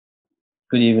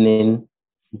Good evening,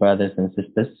 brothers and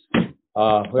sisters.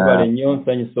 Webale nnyo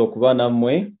nsanyusa okuba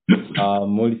nammwe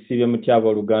mulisibye mutya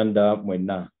abooluganda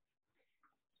mwenna.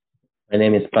 My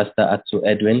name is Pastor Atsu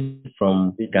Edwin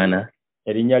from Ghana.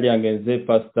 Erinnya lyange nze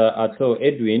Pastor Atsu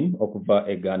Edwin okuva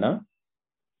e Ghana.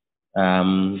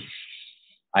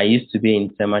 I used to be in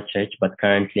Tema Church, but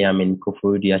currently I'm in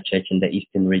Koforidua Church in the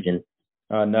Eastern region.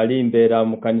 Nali mbeera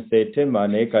mu kanisa e Tema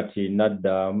naye kati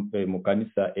nadda mu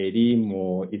kanisa eri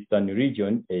mu Eastern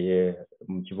region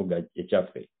mu kibuga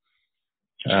ekyaffe.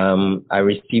 I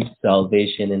received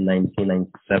salvation in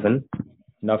 1997.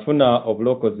 Nafuna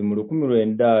obulokozi mu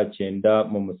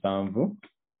 1997.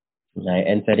 I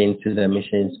entered into the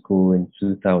mission school in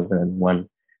 2001.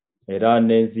 Era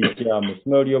nenzija mu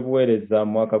ssomero ly'obuweereza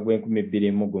mu mwaka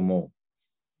gw'2001.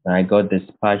 I got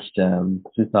dispatched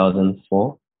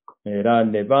 2004. Era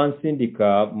ne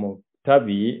bansindika mu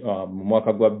ttabi mu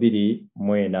mwaka gwa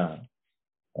 2004.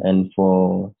 And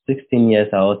for 16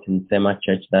 years I was in Tema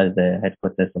Church, that's the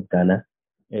headquarters of Ghana.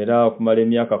 Era okumala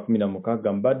emyaka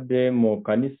 16 mbadde mu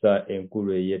kanisa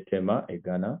enkulu ey'Etema e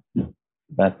Ghana.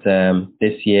 But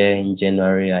this year in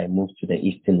January I moved to the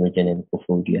Eastern region in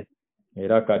Koforidua.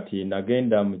 Era kati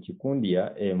nagenda mu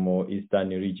Kikundia mu Eastern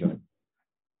region.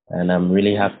 And I'm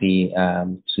really happy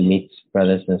to meet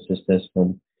brothers and sisters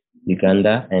from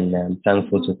Uganda, and I'm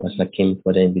thankful to Pastor Kim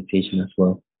for the invitation as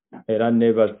well. Era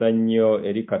nebaza nnyo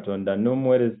eri Katonda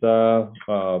n'omuweereza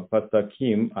Pastor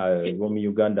Kim w'omu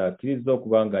Uganda akkiriza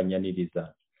okuba nga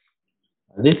annyaniriza.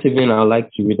 This evening I would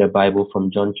like to read the Bible from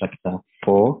John chapter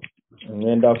 4.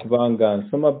 Ngenda kuba nga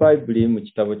nsoma Bayibuli mu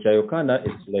kitabo kya Yokaana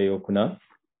essula ey'okuna.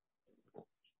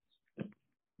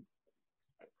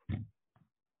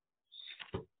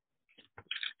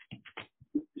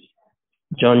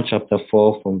 John chapter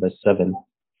 4 from verse 7.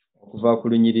 Okuva ku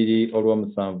lunyiriri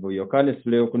olw'omusanvu. Yokaana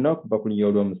essula ey'okuna okuva ku lunyiriri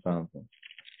olw'omusanvu.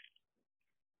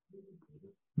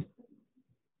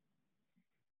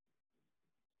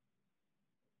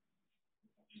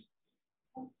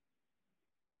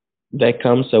 There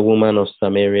comes a woman of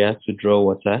Samaria to draw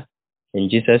water, and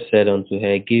Jesus said unto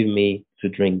her, Give me to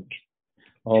drink.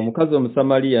 Omukazi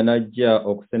Omusamaliya n'ajja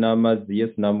okusena amazzi,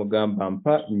 Yesu n'amugamba,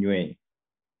 mpa nnywe.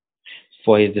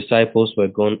 For his disciples were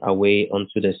gone away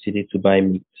unto the city to buy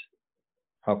meat.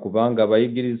 Hakubanga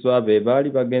abayigirizwa be baali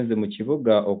bagenze mu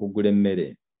kibuga okugula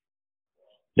emmere.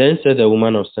 Then said the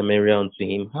woman of Samaria unto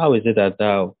him, How is it that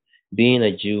thou, being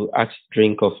a Jew, askest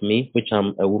drink of me, which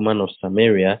am a woman of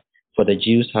Samaria? For the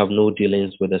Jews have no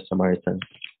dealings with the Samaritans.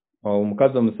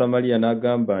 Omukazi Omusamaliya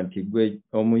n'agamba nti, gwe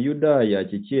Omuyudaaya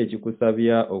kiki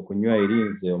ekikusabya okunywa eri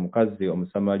nze omukazi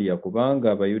Omusamaliya,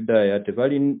 kubanga Abayudaaya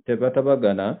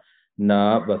tebatabagana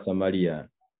na Basamaliya.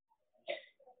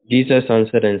 Jesus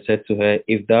answered and said to her,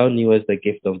 If thou knewest the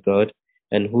gift of God,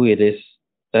 and who it is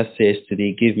that says to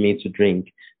thee, Give me to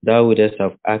drink, thou wouldest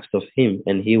have asked of him,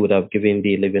 and he would have given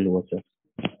thee living water.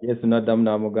 Yesu n'addamu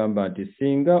n'amugamba nti,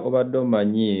 singa obadde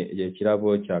omanyi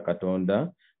ekirabo kya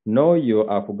Katonda,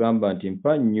 n'oyo akugamba nti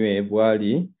mpa nnywe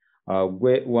bw'ali,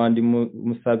 gwe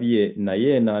wandimusabye,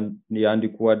 naye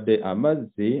yandikuwadde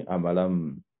amazzi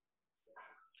amalamu.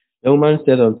 The woman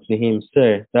said unto him,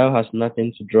 Sir, thou hast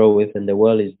nothing to draw with, and the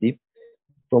well is deep.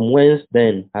 From whence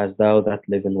then hast thou that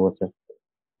living water?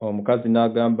 Omukazi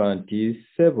n'agamba nti,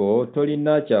 Ssebo,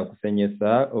 tolina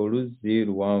kyakusenyesa, oluzzi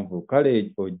luwanvu,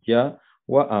 kale ojja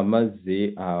wa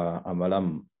amazzi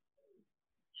amalamu.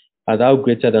 Art thou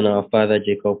greater than our father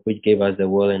Jacob, which gave us the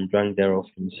well and drank thereof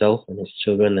himself and his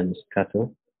children and his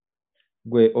cattle?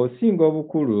 Gwe osinga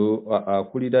obukulu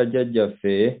akulira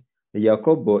jjajjaffe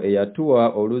Yakobo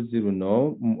eyatuwa oluzzi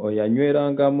luno,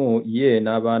 oyanywerangamu ye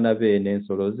n'abaana be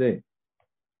n'ensolo ze.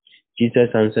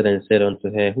 Jesus answered and said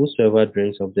unto her, Whosoever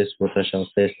drinks of this water shall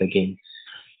thirst again.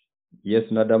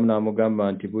 Yesu n'addamu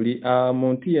n'amugamba nti, buli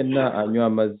muntu yenna anywa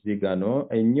amazzi gano,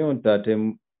 ennyonta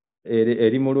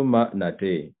erimuluma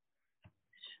nate.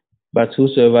 But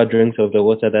whosoever drinks of the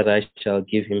water that I shall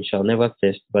give him shall never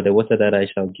thirst, but the water that I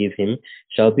shall give him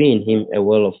shall be in him a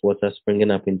well of water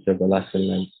springing up into everlasting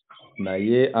life.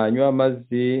 Naye anywa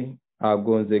amazzi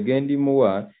agonze ge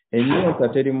ndimuwa, ennyonta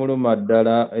terimuluma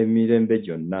ddala emirembe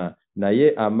gyonna,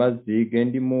 naye amazzi ge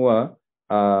ndimuwa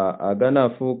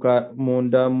aganaafuuka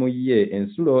munda mu ye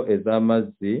ensulo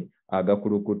ez'amazzi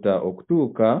agakulukuta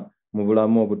okutuuka mu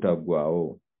bulamu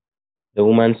obutaggwaawo. The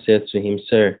woman said to him,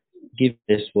 Sir, give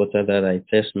this water that I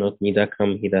thirst not, neither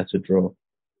come hither to draw.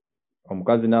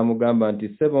 Omukazi n'amugamba nti,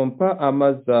 Ssebo, mpa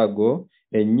amazzi ago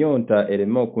ennyonta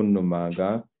ereme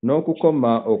okunnumanga,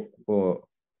 n'okukoma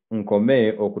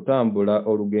nkome okutambula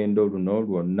olugendo luno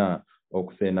lwonna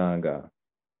okusenanga.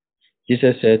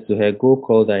 Jesus said to her, Go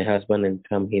call thy husband and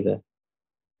come hither.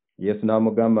 Yesu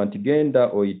n'amugamba nti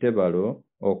genda oyite balo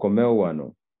okomewo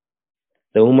wano.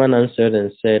 The woman answered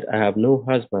and said, I have no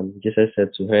husband. Jesus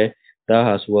said to her, Thou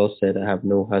hast well said, I have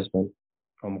no husband.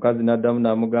 Omukazi n'addamu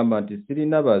n'amugamba nti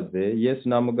sirina baze. Yesu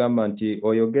n'amugamba nti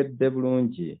oyogedde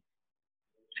bulungi.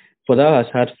 For thou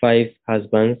hast had 5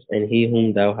 husbands, and he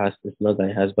whom thou hast is not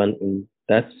thy husband, in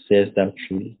that sayest thou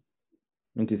truly.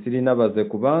 Nti sirina baze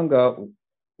kubanga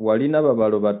walina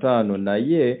babalo 5,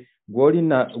 naye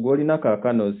gw'olina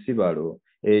kaakano si balo.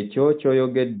 Ekyo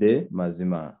ky'oyogedde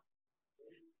mazima.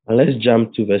 And let's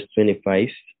jump to verse 25.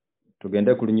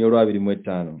 Tugende ku lunyiriri lwa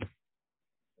 25.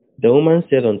 The woman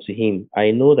said unto him,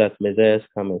 I know that Messiah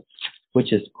cometh,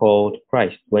 which is called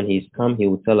Christ. When he is come, he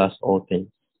will tell us all things.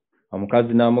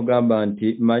 Omukazi n'amugamba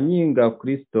nti manyi nga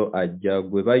Kristo ajja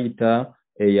gwe bayita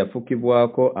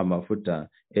eyafukibwako amafuta,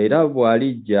 era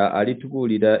bw'alijja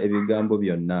alitubuulira ebigambo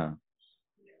byonna.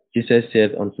 Jesus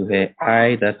said unto her,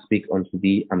 I that speak unto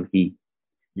thee am he.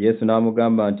 Yesu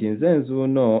n'amugamba nti nze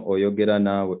nzuuno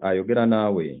ayogera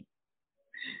naawe.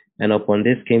 And upon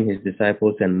this came his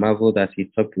disciples and marveled that he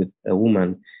talked with a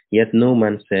woman. Yet no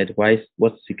man said,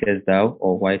 What seekest thou,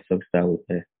 or why talkest thou with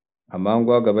her?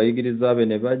 Amangu ago abayigiriza be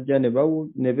ne bajja ne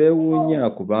beewuunya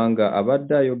kubanga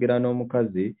abadde ayogera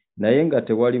n'omukazi, naye nga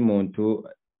tewali muntu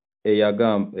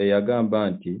eyagamba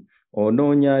nti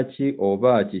onoonya ki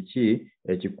oba kiki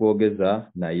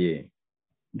ekikwogeza naye.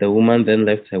 The woman then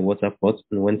left her water pot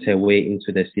and went her way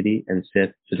into the city and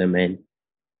said to the men.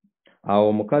 Awo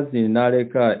omukazi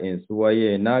n'aleka ensuwa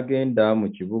ye n'agenda mu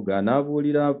kibuga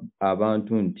n'abuulira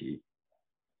abantu nti,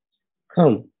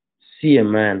 Come, see a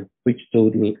man which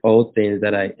told me all things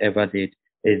that I ever did.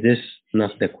 Is this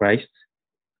not the Christ?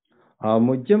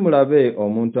 Mujje mulabe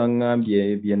omuntu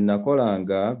aŋŋambye bye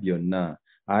nakolanga byonna.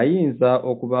 Ayinza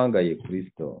okuba nga ye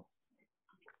Kristo.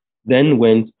 Then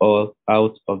went all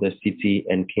out of the city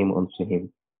and came unto him.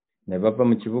 Ne bava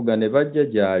mu kibuga ne bajja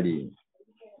gy'ali.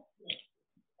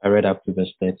 I read up to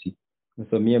verse 30.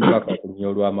 Nsomye mpaka ku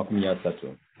lunyiriri lwa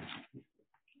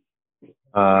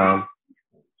 30.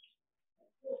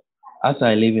 As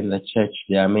I live in the church,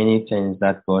 there are many things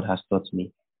that God has taught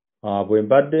me. Bwe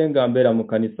mbadde nga mbeera mu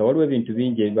kanisa waliwo ebintu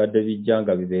bingi ebibadde bijja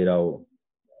nga bibeerawo.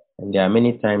 And there are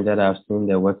many times that I've seen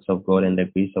the works of God and the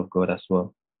grace of God as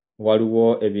well.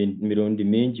 Waliwo emirundi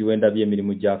mingi wendabye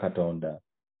emirimu gya Katonda.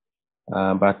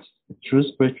 But true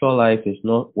spiritual life is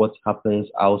not what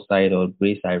happens outside or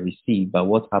grace I receive, but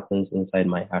what happens inside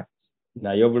my heart.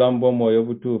 Naye obulamu bw'omwoyo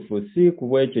obutuufu si ku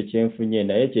bw'ekyo kye nfunye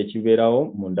naye kye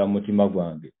kibeerawo munda mu mutima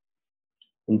gwange.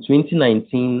 In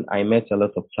 2019, I met a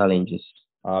lot of challenges.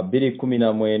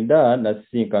 2019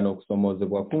 nasisinkana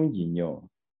okusomoozebwa kungi nnyo.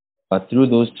 But through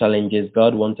those challenges,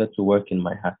 God wanted to work in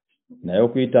my heart. Naye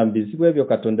okuyita mu bizibu ebyo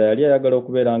Katonda yali ayagala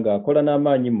okubeera ng'akola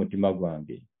n'amaanyi mu mutima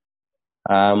gwange.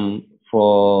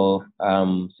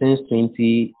 Since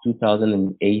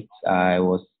 2008, I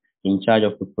was in charge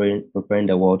of preparing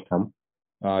the World Camp.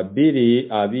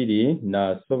 2020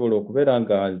 nasobola okubeera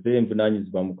nga nze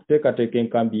mvunaanyizibwa mu kuteekateeka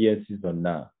enkambi y'ensi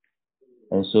zonna.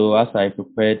 And so as I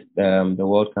prepared the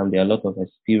World Camp, there are a lot of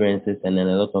experiences and then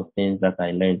a lot of things that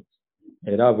I learned.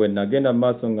 Era bwe nagenda mu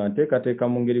maaso nga nteekateeka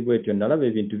mu ngeri bw'etyo nalaba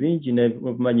ebintu bingi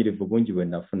n'obumanyirivu bungi bwe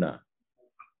nafuna.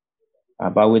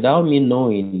 But without me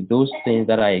knowing, those things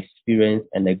that I experienced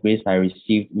and the grace I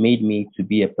received made me to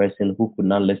be a person who could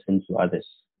not listen to others.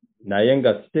 Naye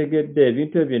nga sitegedde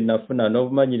ebintu ebyo nafuna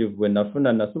n'obumanyirivu bwe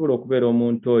nafuna nasobola okubeera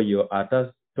omuntu oyo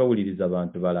atatawuliriza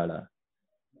bantu balala.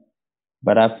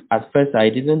 But at first I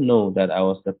didn't know that I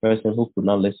was the person who could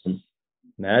not listen.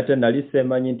 Naye ate nali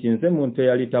seemanyi nti nze muntu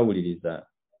eyali tawuliriza.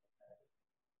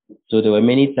 So there were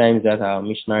many times that our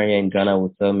missionary in Ghana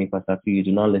would tell me, Pastor, you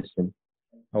do not listen.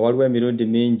 Waliwo emirundi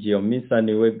mingi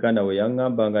omumisani w'e Ghana we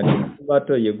yaŋŋambanga nti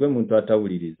bato ye gwe muntu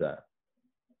atawuliriza.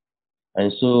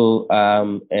 And so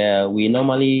we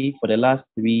normally, for the last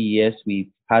 3 years,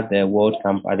 we've had the World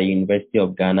Camp at the University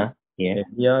of Ghana here.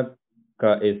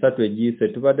 Emyaka 3 egiyise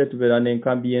tubadde tubeera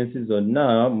n'enkambi y'ensi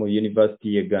zonna mu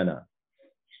University y'e Ghana.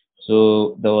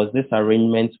 So there was this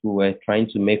arrangement we were trying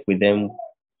to make with them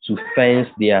to fence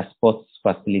their sports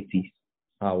facilities.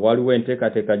 Waliwo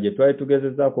enteekateeka gye twali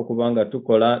tugezezzaako kubanga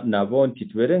tukola nabo nti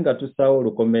tubeere nga tusaawo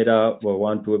olukomera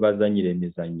bw'abantu we bazannyira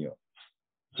emizannyo.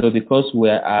 So because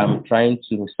we're trying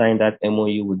to sign that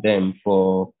MOU with them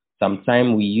for some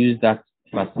time, we use that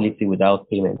facility without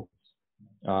payment.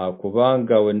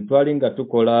 Kubanga we twali nga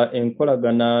tukola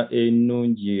enkolagana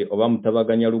ennungi oba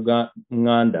mutabaganya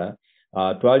Luganda,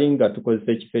 twali nga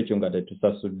tukozesa ekifo ekyo nga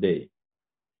tetusasudde.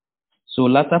 So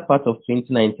latter part of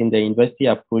 2019, the university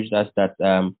approached us that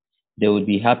they would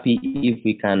be happy if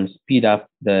we can speed up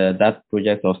that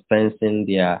project of fencing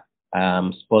their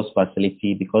sports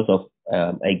facility because of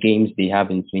a games they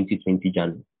have in 2020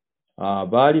 January.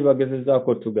 Baali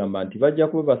bagezezaako tugamba nti bajja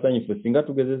kuba basanyufu singa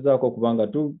tugezezaako kubanga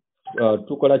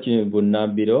tukola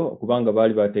kibunnambiro kubanga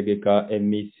baali bategeka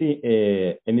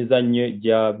emizannyo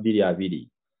gya 2020.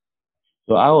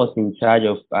 So I was in charge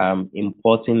of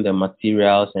importing the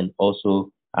materials and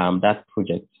also that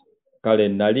project. Kale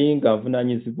nali nga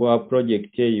nvunaanyizibwa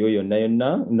project eyo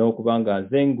yonna n'okuba nga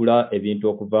nze ngula ebintu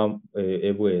okuva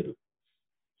ebweru.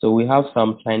 So we have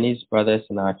some Chinese brothers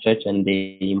in our church and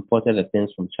they imported the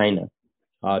things from China.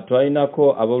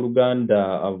 Twalinako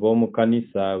abooluganda ab'omu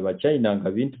kanisa ba China nga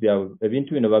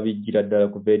ebintu bino babijjira ddala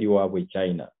kuva eri waabwe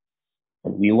China.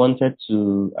 And we wanted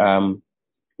to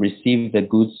receive the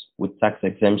goods with tax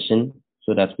exemption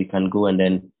so that we can go and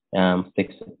then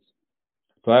fix it.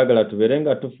 Twagala tubeere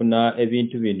nga tufuna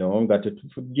ebintu bino nga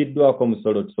tetufugiddwako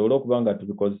musolo tusobole okuba nga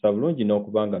tubikozesa bulungi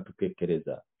n'okuba nga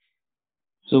tukekkereza.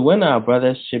 So when our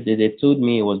brothers shipped it, they told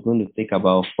me it was going to take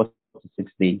about 4 to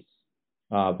 6 days.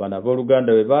 Bano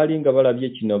abooluganda bwe baali nga balabye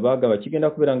kino baagaba kigenda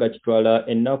kubeera nga kitwala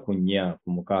ennaku 4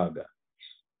 ku 6.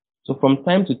 So from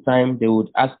time to time they would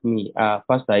ask me,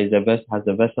 Pastor, has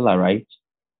the vessel arrived?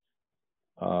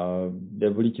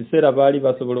 Buli kiseera baali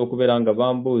basobola okubeera nga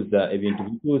bambuuza ebintu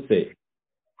bituuse.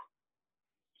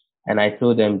 And I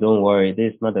told them, don't worry,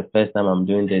 this is not the first time I'm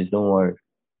doing this, don't worry.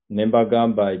 Ne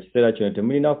mbagamba ekiseera kino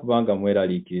temulina kubanga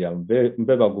mweraliikirira,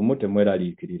 mbe bagumu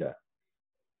temweraliikirira.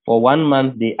 For 1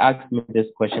 month, they asked me this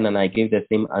question and I gave the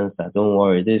same answer. Don't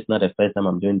worry, this is not the first time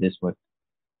I'm doing this work.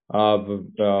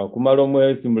 Kumala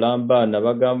omwezi mulamba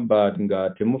nabagamba nga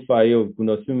temufaayo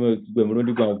guno si gwe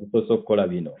mulundi gwange gusoose okukola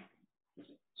bino.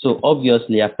 So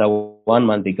obviously after 1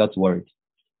 month they got worried.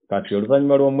 Kati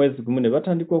oluvannyuma lw'omwezi gumu ne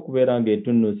batandika okubeera nga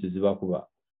entunnunsi zibakuba.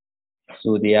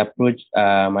 So they approached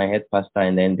my head pastor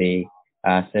and then they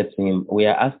said to him, we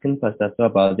are asking Pastor so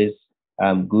about this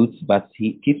goods, but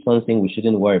he keeps on saying we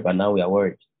shouldn't worry, but now we are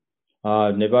worried.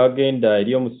 Ne bagenda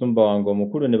eri omusumba wange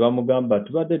omukulu ne bamugamba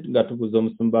tubadde nga tubuuza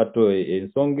omusumba ato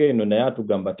ensonga eno naye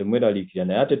atugamba temweraliikirira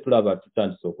naye ate tulaba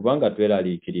tutandise okuba nga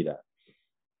tweraliikirira.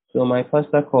 So my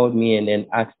pastor called me and then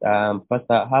asked,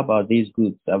 Pastor, how about these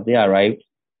goods? Have they arrived?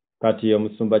 Kati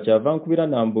omusumba kyava nkubira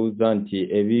n'ambuuza nti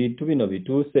ebintu bino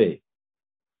bituuse.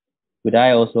 Could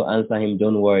I also answer him,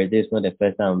 don't worry, this is not the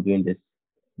first time I'm doing this?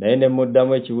 Naye ne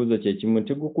muddamu ekibuuzo kye kimu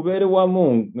nti gukubeere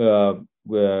wamu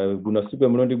guno si gwe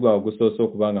mulundi gwange gusoose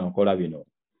okuba nga nkola bino.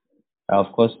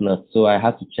 Of course not. So I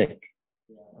had to check.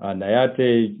 Naye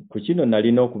ate ku kino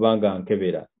nalina okuba nga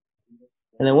nkebera.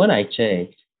 And then when I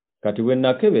checked, kati bwe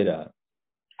nakebera,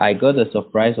 I got the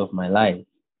surprise of my life.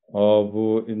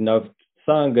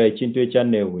 Nasanga ekintu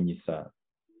ekyanneewuunyisa.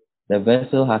 The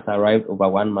vessel has arrived over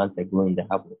 1 month ago in the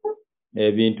harbor.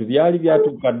 Ebintu byali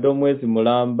byatuuka dda omwezi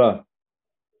mulamba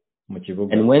mu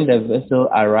kibuga. And when the vessel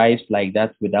arrives like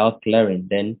that without clearing,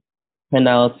 then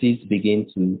penalties begin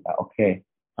to occur.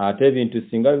 Ate ebintu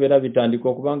singa bibeera bitandika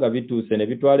okuba nga bituuse ne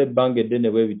bitwala ebbanga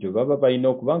eddene bwe bityo baba balina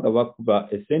okuba nga bakuba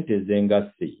essente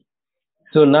ez'engassi.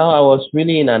 So now I was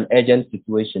really in an urgent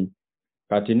situation.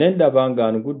 Kati ne ndaba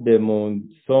nga ngudde mu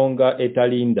nsonga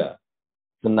etalinda.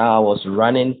 So now I was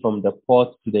running from the port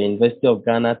to the University of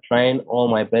Ghana, trying all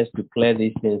my best to clear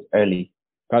these things early.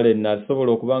 Kale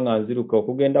nasobola okuba nga nziruka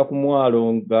okugenda ku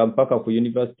mwalo nga mpaka ku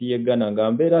University y'e Ghana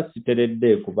nga mbeera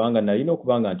siteredde kubanga nalina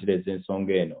okuba nga ntereza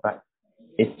ensonga eno.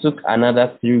 It took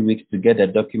another 3 weeks to get the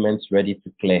documents ready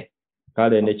to clear.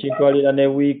 Kale ne kintwalira ne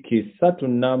wiiki 3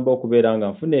 nnamba okubeera nga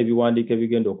nfuna ebiwandiiko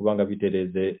ebigenda okuba nga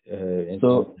bitereze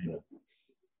ensonga eno.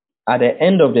 At the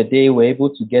end of the day, we're able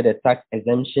to get a tax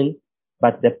exemption,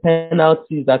 but the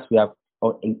penalties that we have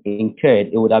incurred,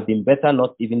 it would have been better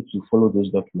not even to follow those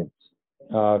documents.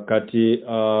 Kati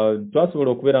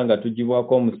twasobola okubeera nga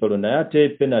tugibwako omusolo naye ate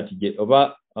penalty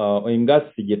oba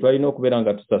engassi gye twalina okubeera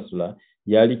nga tusasula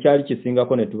kyali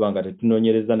kisingako ne tuba nga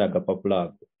tetunoonyereza n'agapapula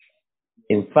ago.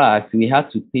 In fact, we had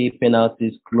to pay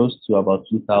penalties close to about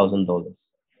 $2,000.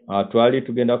 Twali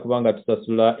tugenda kuba nga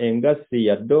tusasula engassi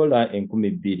ya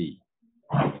 $2,000.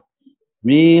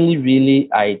 Really,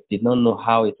 I did not know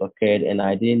how it occurred and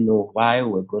I didn't know why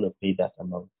we were going to pay that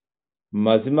amount.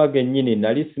 Mazima gennyini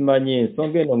nali simanyi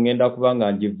ensonga eno ngenda kuba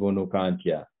nga ngivuunuka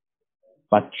ntya.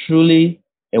 But truly,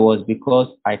 it was because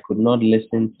I could not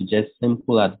listen to just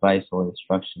simple advice or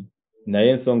instruction. Naye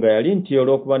ensonga yali nti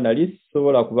olw'okuba nali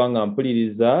sisobola kuba nga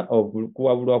mpuliriza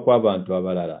okuwabulwa kw'abantu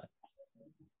abalala.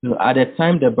 So at the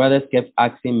time, the brothers kept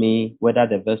asking me whether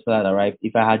the vessel had arrived.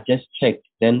 If I had just checked,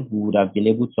 then we would have been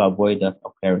able to avoid that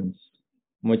occurrence.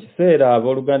 Mu kiseera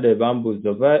abooluganda bwe bambuuza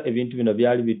oba ebintu bino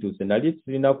byali bituuse nali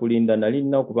sirina kulinda nali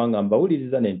nina okuba nga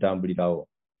mbawuliriza ne ntambulirawo.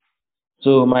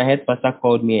 So my head pastor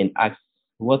called me and asked,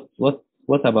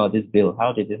 what about this bill?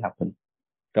 How did it happen?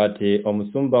 Kati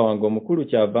omusumba wange omukulu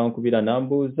kyava nkubira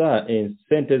n'ambuuza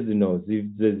sente zino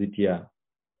zize zitya.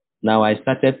 Now I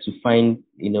started to find,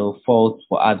 faults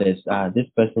for others. This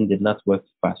person did not work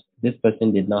fast. This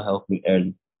person did not help me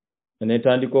early.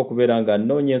 Netandika okubeera nga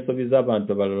nnoonya ensobi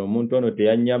z'abantu abalala, omuntu ono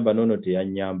teyannyamba n'ono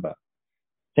teyannyamba.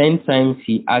 10 times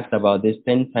he asked about this,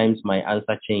 10 times my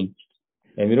answer changed.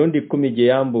 Emirundi 10 gye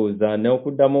yambuuza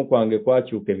n'okuddamu kwange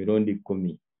kwakyuka emirundi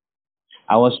 10.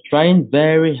 I was trying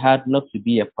very hard not to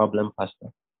be a problem pastor.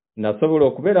 Nasobola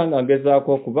okubeera nga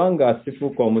ngezaako okubanga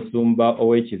asifuuka omusumba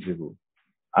ow'ekizibu.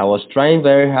 I was trying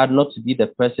very hard not to be the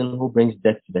person who brings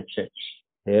death to the church.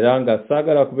 Era nga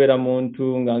saagala kubeera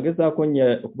muntu nga ngezaako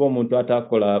nnyo okuba omuntu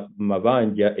ataakola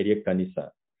mabanja eri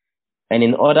ekkanisa. And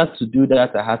in order to do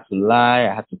that, I had to lie,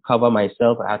 I had to cover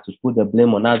myself, I had to put the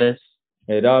blame on others.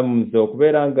 Era nze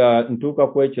okubeera nga ntuuka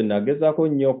ku ekyo nagezaako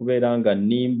nnyo okubeera nga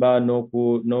nnimba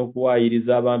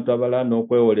n'okuwaayiriza abantu abalala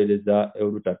n'okwewolereza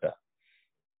olutata.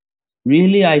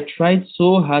 Really, I tried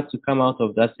so hard to come out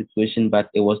of that situation, but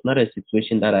it was not a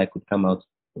situation that I could come out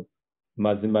of.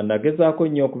 Mazima nagezaako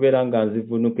nnyo okubeera nga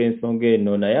nzivunuka ensonga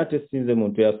eno, naye ate sinze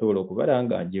muntu yasobola okubeera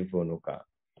nga ngivunuka.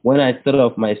 When I thought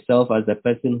of myself as a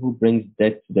person who brings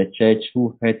death to the church,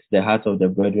 who hurts the heart of the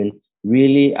brethren,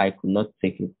 really, I could not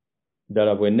take it.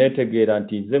 Ddala bwe neetegeera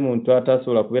nti nze muntu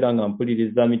atasobola kubeera nga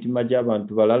mpuliriza mitima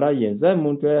gy'abantu balala, yenze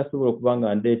muntu eyasobola okuba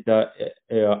nga ndeeta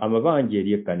amabanja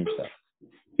eri ekkanisa.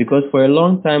 Because for a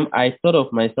long time, I thought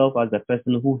of myself as a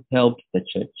person who helped the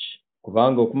church.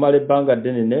 Kubanga okumala ebbanga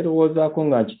ddene neerowoozaako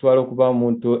nga nkitwala okuba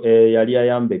omuntu yali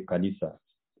ayamba ekkanisa.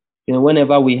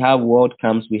 Whenever we have world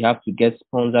camps, we have to get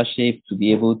sponsorship to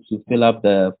be able to fill up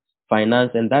the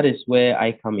finance, and that is where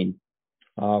I come in.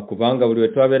 Kubanga buli we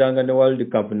twabeeranga ne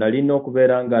World Camp nalina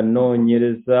okubeera nga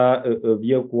nnoonyereza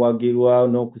by'okuwagirwa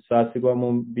n'okusaasirwa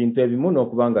mu bintu ebimu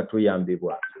n'okuba nga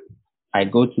tuyambibwa. I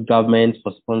go to government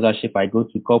for sponsorship. I go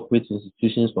to corporate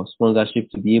institutions for sponsorship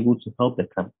to be able to help the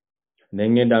camp.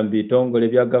 Nengenda mu bitongole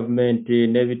bya gavumenti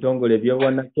n'ebitongole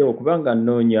by'obwannake okuba nga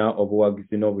nnoonya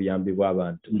obuwagizi n'obuyambi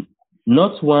bw'abantu.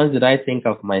 Not once did I think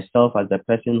of myself as a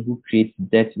person who creates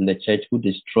death in the church, who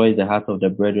destroys the heart of the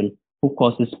brethren, who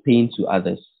causes pain to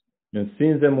others.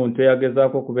 Nsinze muntu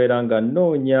eyagezaako okubeera nga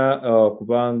nnoonya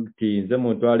okuba nti nze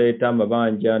muntu aleeta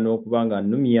amabanja n'okuba nga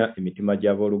nnumya emitima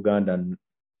gy'abooluganda.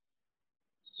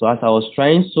 So as I was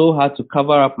trying so hard to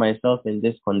cover up myself in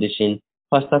this condition,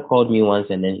 Pastor called me once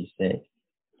and then he said,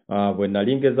 bwe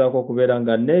nali ngezaako okubeera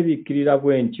nga neebikkirira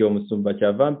bwe ntyo, omusumba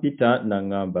kyava mpita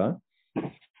n'aŋŋamba,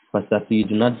 Pastor, you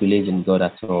do not believe in God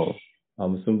at all.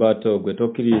 Omusumba ato gwe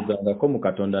tokkirizangako mu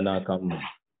Katonda n'akamu.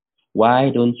 Why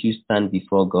don't you stand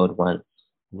before God once?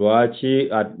 Lwaki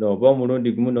oba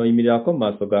omulundi gumu n'oyimirirako mu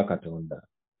maaso ga Katonda?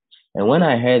 And when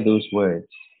I heard those words,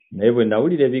 naye bwe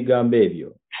nawulira ebigambo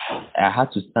ebyo, I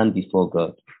had to stand before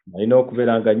God. nalina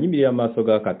okubeera nga nyimirira mu maaso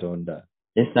ga Katonda.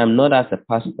 This time not as a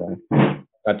pastor,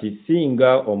 kati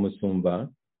singa omusumba,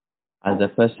 as a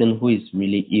person who is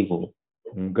really evil,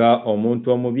 nga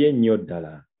omuntu omubi ennyo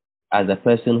ddala, as a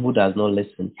person who does not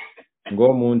listen,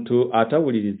 ng'omuntu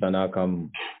atawuliriza n'akamu,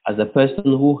 as a person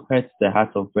who hurts the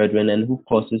heart of brethren and who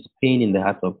causes pain in the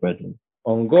heart of brethren,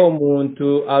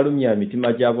 ng'omuntu alumya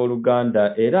emitima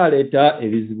gy'abooluganda era aleeta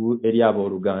ebizibu eri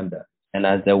abooluganda, and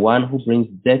as the one who brings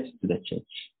death to the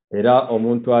church. Era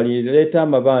omuntu alireeta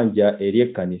amabanja eri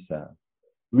ekkanisa.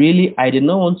 Really, I did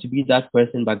not want to be that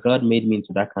person, but God made me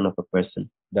into that kind of a person.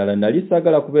 Ddala nali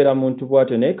saagala kubeera muntu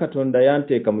bw'atyo, naye Katonda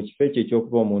yanteeka mu kifo ekyo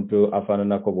eky'okuba omuntu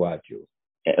afaananako bw'atyo.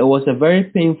 It was a very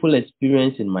painful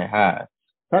experience in my heart.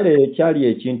 Kale kyali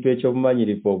ekintu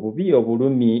eky'obumanyirivu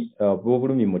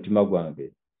obulumi mutima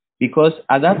gwange. Because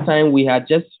at that time we had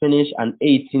just finished an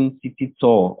 18-city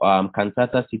tour,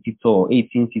 Cantata city tour,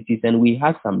 18 cities, and we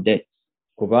had some debts.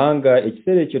 Kubanga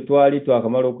ekiseera ekyo twali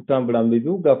twakamala okutambula mu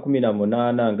bibuga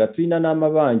 18 nga tulina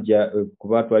n'amabanja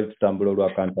kuba twali tutambula olwa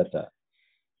Cantata.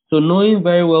 So knowing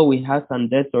very well we had some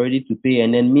debts already to pay,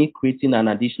 and then me creating an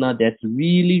additional debt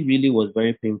really was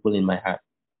very painful in my heart.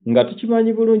 Nga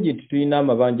tukimanyi bulungi nti tulina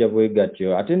amabanja bwe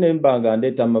gatyo, ate ne mba nga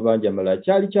ndeeta amabanja malala,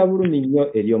 kyali kya bulumi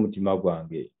nnyo eri omutima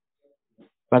gwange.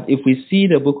 But if we see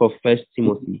the book of 1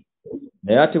 Timothy,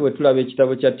 naye ate bwe tulaba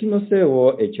ekitabo kya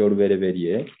Timoseewo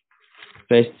eky'olubereberye,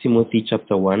 1 Timothy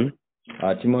chapter 1,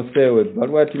 Timoseewo,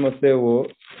 ebbaluwa ya Timoseewo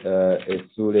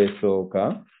essuula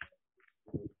esooka,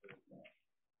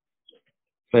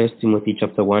 1 Timothy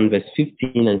chapter 1 verse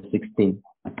 15 and 16.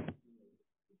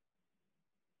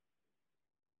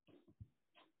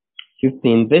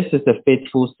 15. This is a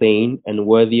faithful saying and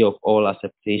worthy of all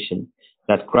acceptation,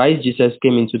 that Christ Jesus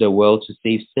came into the world to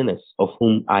save sinners, of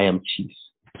whom I am chief.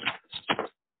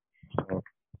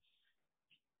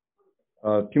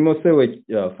 Timothy,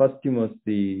 1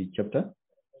 Timothy chapter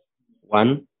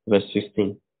 1 verse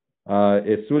 15.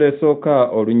 Essula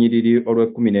esooka olunyiriri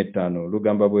olw'15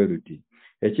 lugamba bwe luti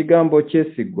ekigambo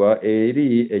kyesigwa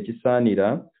eri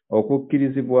ekisaanira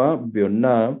okukkirizibwa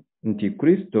byonna nti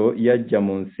Kristo yajja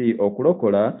mu nsi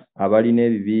okulokola abalina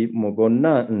ebibi mu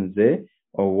bonna nze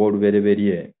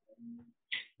ow'olubereberye.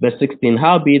 Verse 16,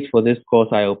 howbeit for this cause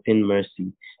I obtain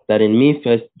mercy, that in me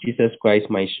first Jesus Christ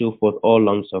might show forth all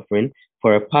long suffering,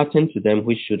 for a pattern to them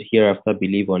which should hereafter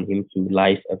believe on him to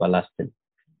life everlasting.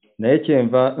 Naye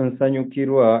kyenva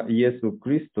nsanyukirwa Yesu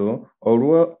Kristo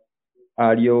olwo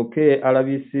alyoke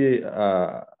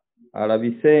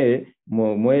alabise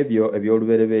mu ebyo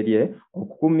eby'olubereberye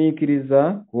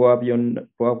okugumiikiriza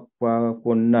kwa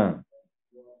kwonna.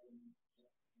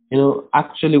 You know,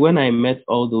 actually, when I met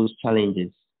all those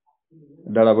challenges,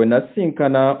 ddala bwe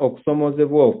nasinkana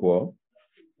okusomoozebwa okwo,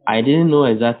 I didn't know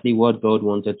exactly what God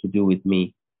wanted to do with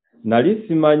me. Nali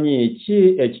simanyi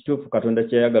ki ekituufu Katonda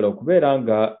kyeyagala okubeera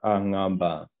nga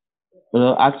aŋŋamba.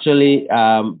 Actually,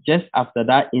 just after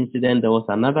that incident, there was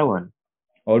another one.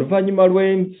 Oluvannyuma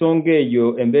lw'ensonga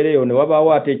eyo embeera eyo ne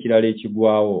wabaawo ate ekirala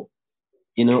ekigwawo.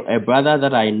 You know, a brother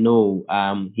that I know,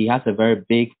 he has a very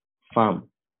big farm.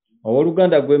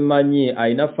 Owooluganda gwe mmanyi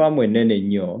alina faamu ennene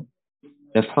nnyo.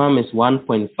 The farm is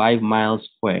 1.5 miles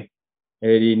square.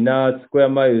 Erina square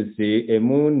miles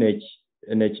emu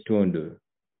n'ekitundu.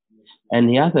 And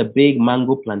he has a big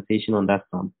mango plantation on that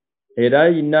farm. Era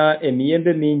alina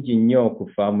emiyembe mingi nnyo ku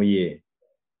faamu ye.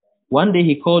 One day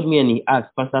he called me and he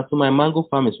asked, Pastor, so my mango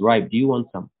farm is ripe. Do you want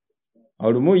some?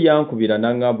 Olumu yankubira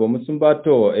n'aŋŋamba,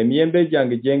 Omusumbato, emiyembe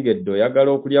gyange gyengedde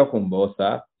oyagala okulya ku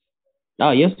mboosa?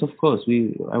 Oh, yes, of course.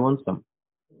 I want some.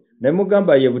 Ne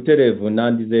mugamba ye butereevu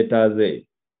nandizeetaaze.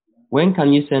 When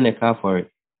can you send a car for it?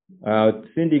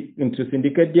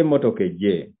 Tusindike ddi emmotoka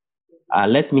ejje?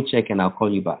 Let me check and I'll call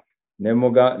you back.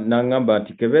 N'aŋŋamba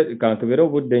nti kankebere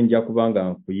obudde nja kubanga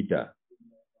nkuyita.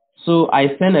 So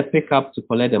I sent a pickup to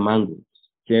collect the mangoes.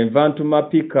 Kyenva ntuma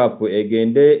pickup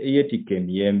egende yeetikka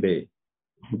emiyembe.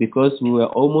 Because we were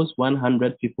almost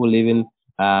 100 people living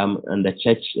in the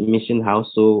church mission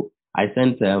house, so I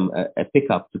sent a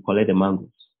pickup to collect the mangoes.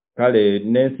 Kale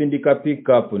nensindika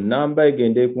pickup namba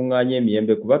egende ekuŋŋaanya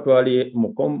emiyembe kuba twali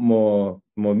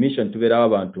mu mission tubeerawo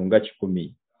abantu nga 100.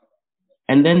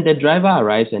 And then the driver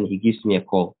arrives and he gives me a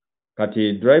call.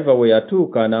 Kati driver we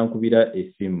yatuuka n'ankubira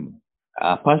essimu.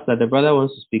 Pastor, the brother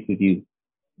wants to speak with you.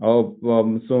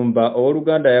 Musumba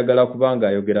owooluganda ayagala kubanga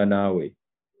ayogera naawe.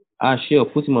 Sure,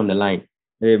 put him on the line.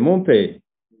 Mumpe.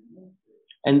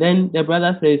 And then the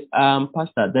brother says,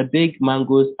 Pastor, the big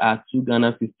mangoes are 2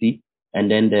 Ghana 50,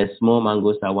 and then the small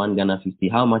mangoes are 1 Ghana 50.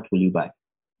 How much will you buy?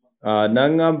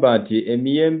 N'aŋŋamba nti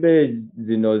emiyembe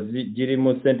zino giri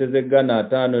mu ssente ze Ghana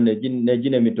 5 ne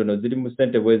gino emitono ziri mu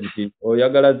ssente bwe ziti.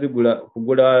 Oyagala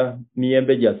kugula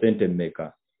miyembe gya ssente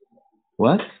mmeka?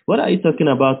 What? What are you talking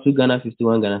about? 2 Ghana 50,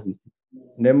 1 Ghana 50?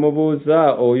 Ne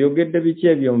mubuuza oyogedde biki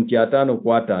ebyo nti 5 ku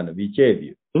 5 biki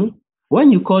ebyo?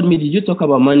 When you called me, did you talk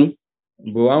about money?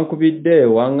 Bwe wankubidde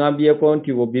waŋŋambyeko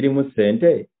nti biri mu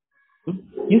ssente?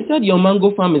 You said your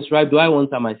mango farm is ripe. Do I want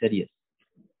some? I said yes.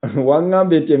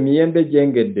 Waŋŋambye nti emiyembe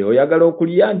gyengedde oyagala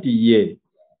okulya nti ye.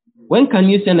 When can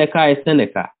you send a car? I send a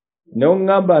car. Ne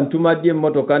oŋŋamba ntuma ddi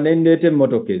emmotoka ne ndeeta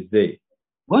emmotoka ezze.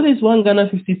 What is 1 Ghana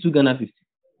 50, 2 Ghana 50?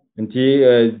 Nti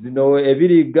zino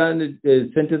ebiri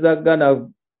ssente za Ghana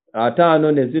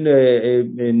 5 ne zino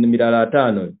emirala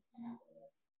 5.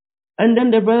 And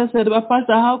then the brother said, but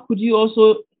Pastor, how could you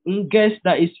also guess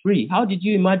that it's free? How did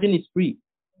you imagine it's free?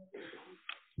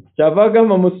 Kyava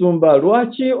agamba Musumba,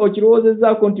 lwaki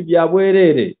okirowoozezzaako nti bya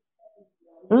bwereere?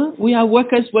 We have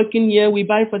workers working here. We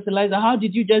buy fertilizer. How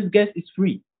did you just guess it's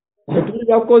free? Tuli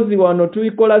bakozi wano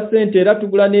tuyikola ssente era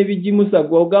tugula n'ebigimusa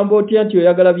gwe ogamba otya nti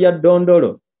oyagala bya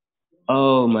ddondolo?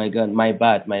 Oh my God, my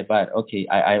bad. Okay,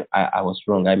 I was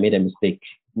wrong. I made a mistake.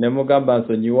 Ne mugamba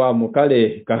nsonyiwaamu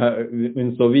kale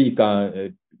nsobi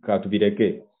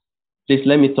katubireke. Please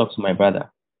let me talk to my brother.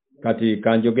 Kati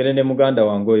kanjogere ne muganda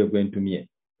wange oyo gwe ntumye.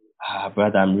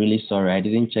 Brother, I'm really sorry. I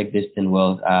didn't check this thing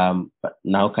well. But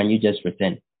now can you just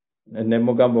return? Ne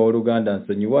mugamba owooluganda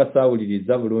nsonyiwa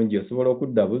saawuliriza bulungi osobola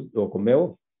okudda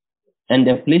okomewo. And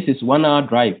the place is 1 hour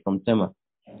drive from Tema.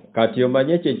 Kati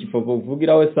omanye ekyo ekifo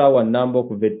ovugirawo essaawa nnamba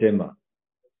okuva e Tema.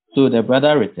 So the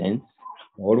brother returns.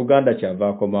 Owooluganda kyava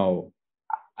akomawo.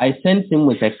 I sent him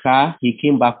with a car. He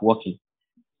came back walking.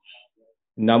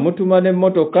 Namutuma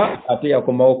n'emmotoka ate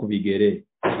yakomawo ku bigere.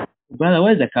 Brother,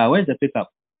 where's the car? Where's the pickup?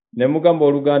 Ne mugamba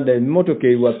oluganda emmotoka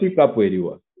eriwa, pickup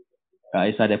eriwa?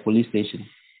 It's at the police station.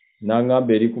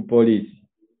 N'aŋŋamba eri ku poliisi.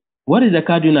 What is the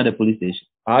car doing at the police station?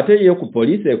 Ate yo ku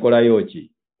poliisi ekolayo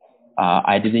ki?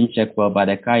 I didn't check well, but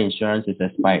the car insurance is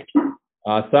expired.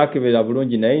 Saakebera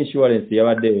bulungi naye insurance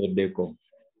yabadde eweddeko.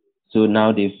 So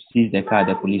now they've seized the car at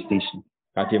the police station.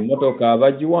 Kati emmotoka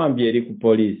bagiwambye eri ku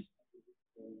poliisi.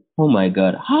 Oh my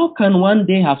God, how can one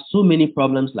day have so many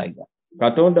problems like that?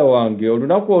 Katonda wange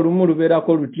olunaku olumu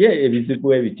lubeerako lutya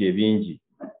ebizibu ebiti ebingi.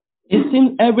 It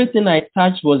seemed everything I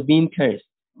touched was being cursed.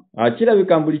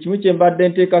 Kirabika buli kimu kye mbadde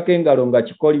nteekako engalo nga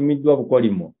kikolimiddwa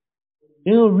bukolimo.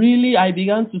 Really, I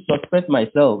began to suspect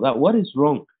myself that what is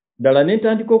wrong? Ddala ne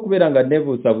ntandika okubeera nga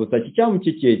neebuusabuusa kikyamu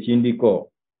kiki ekindiko.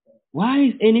 Why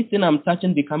is anything I'm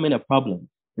touching becoming a problem?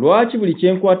 Lwaki buli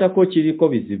kye nkwatako kiriko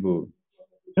bizibu?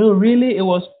 Really, it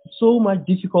was so much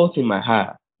difficult in my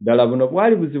heart. Ddala buno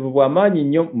bwali buzibu bw'amaanyi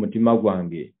nnyo mu mutima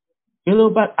gwange.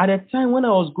 But at the time when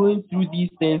I was going through these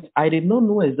things, I did not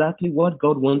know exactly what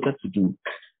God wanted to do.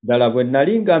 Ddala bwe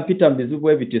nnali nga mpita mu bizibu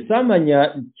ebityo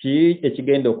saamanya ki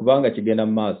ekigenda okuba nga kigenda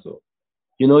mu maaso.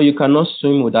 You cannot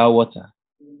swim without water.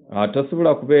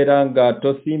 Tosobola kubeera nga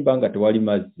tosimba nga tewali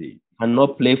mazzi.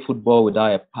 Cannot play football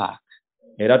without a park.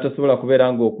 Era tosobola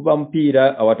kubeera ng'okuba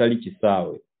mupiira awatali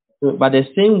kisaawe. But the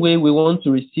same way we want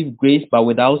to receive grace but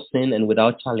without sin and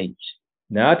without challenge.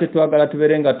 Naye ate twagala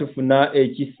tubeere nga tufuna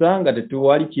ekisa nga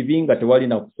tetuwali kibi nga tewali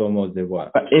na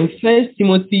kusoomoozebwa. But in 1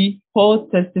 Timothy, Paul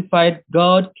testified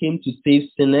God came to save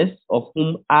sinners of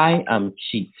whom I am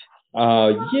chief.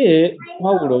 Ye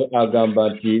Pawulo agamba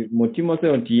nti mu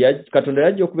Timotheo nti Katonda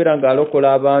yajja okubeera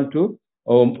ng'alokola abantu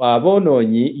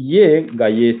aboonoonyi ye nga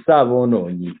yeesa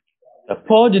aboonoonyi.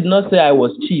 Paul did not say I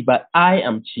was chief, but I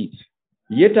am chief.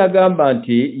 Ye tagamba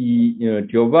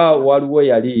nti oba waliwo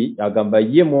yali agamba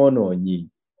ye mwonoonyi.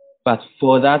 But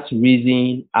for that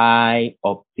reason I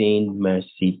obtained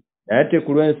mercy. Naye ate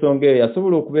ku lw'ensonga eyo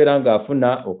yasobola okubeera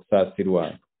ng'afuna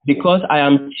okusaasirwa. Because I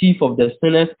am chief of the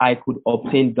sinners, I could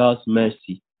obtain God's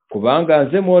mercy. Kubanga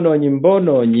nze mwonoonyi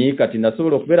mboonoonyi kati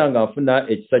nasobola okubeera nga nfuna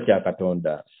ekisa kya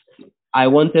Katonda. I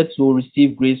wanted to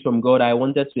receive grace from God. I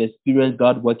wanted to experience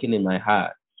God working in my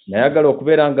heart. Nayagala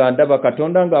okubeera nga ndaba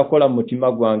Katonda ng'akola mu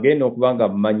mutima gwange n'okuba nga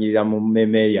mmanyirira mu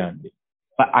mmeeme yange.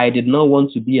 But I did not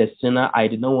want to be a sinner. I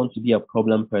did not want to be a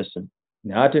problem person.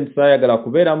 Naye ate saayagala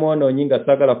kubeera mwonoonyi nga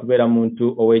saagala kubeera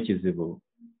muntu ow'ekizibu.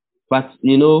 But,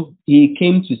 he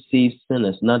came to save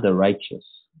sinners, not the righteous.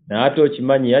 Naye ate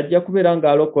okimanyi yajja kubeera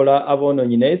ng'alokola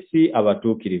aboonoonyi naye si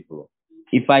abatuukirivu.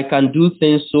 If I can do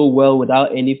things so well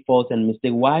without any fault and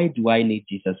mistake, why do I need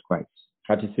Jesus Christ?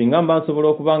 Kati singa mba nsobola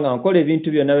okuba nga nkola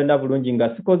ebintu byonna byonna bulungi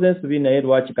nga sikoze ensobi naye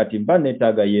lwaki kati mba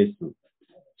neetaaga Yesu.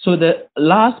 So the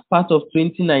last part of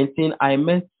 2019, I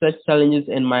met such challenges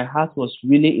and my heart was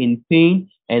really in pain.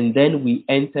 And then we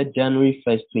entered January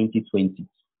 1st, 2020.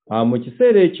 Mu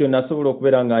kiseera ekyo nasobola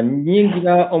okubeera nga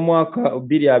nnyingira omwaka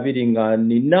 2020 nga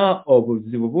nina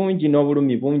obuzibu bungi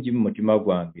n'obulumi bungi mu mutima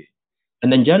gwange.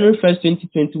 And then January 1st,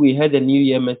 2020, we heard a New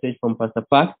Year message from Pastor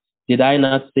Park. Did I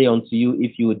not say unto you,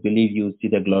 if you would believe, you would see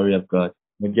the glory of God?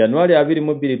 Mu January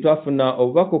 2020 twafuna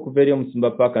obubaka okuva eri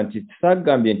Omusumba Paaka nti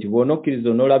tusagambye nti bw'onokkiriza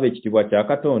onoolaba ekitiibwa kya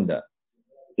Katonda.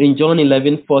 In John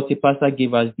 11:40, Pastor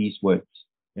gave us these words.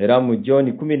 Era mu John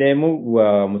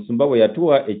 11 Musumba bwe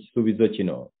yatuwa ekisuubizo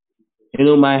kino.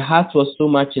 My heart was so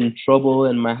much in trouble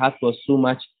and my heart was so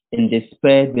much in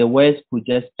despair. The words could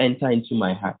just enter into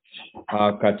my heart.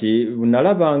 Kati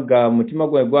nalaba nga mutima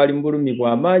gwange gwali mu bulumi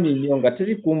bw'amaanyi nnyo nga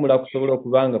teri kuwumula kusobola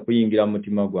okuba nga kuyingira mu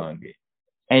mutima gwange.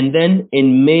 And then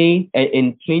in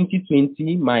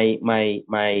 2020,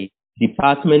 my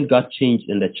department got changed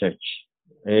in the church.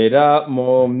 Era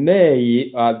mu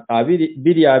May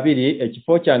 2020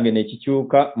 ekifo kyange ne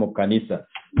kikyuka mu kanisa.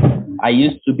 I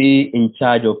used to be in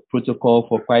charge of protocol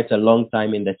for quite a long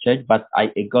time in the church, but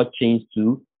it got changed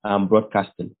to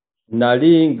broadcasting.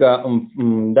 Nali nga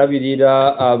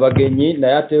ndabirira abagenyi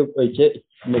naye ate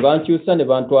ne bankyusa ne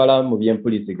bantwala mu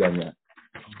by'empuliziganya.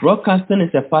 Broadcasting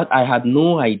is a part I had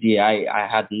no idea. I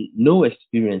had no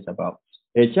experience about.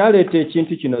 Ekyaleeta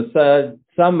ekintu kino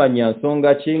saamanya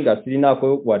nsonga ki nga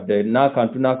sirinaako wadde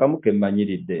n'akantu n'akamu ke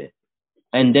mmanyiridde.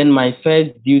 And then my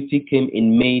first duty came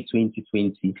in May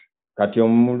 2020. Kati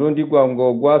omulimu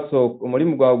gwange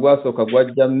gwasooka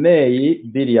gwajja May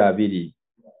 2020.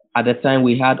 At the time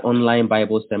we had online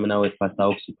Bible seminar with Pastor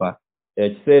Oxupa.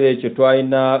 Ekiseera ekyo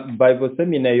twalina Bible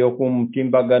seminar ey'oku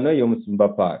mutimbagano ey'Omusumba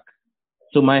Park.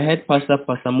 So my head pastor,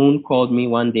 Pastor Moon, called me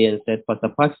one day and said, Pastor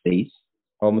Park says,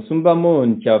 Omusumba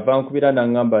Moon kyava nkubira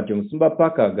n'angamba nti Omusumba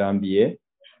Park agambye,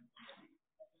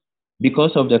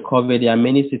 because of the COVID, there are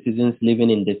many citizens living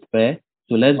in despair.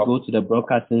 So let's go to the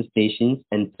broadcasting stations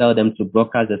and tell them to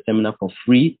broadcast the seminar for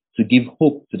free to give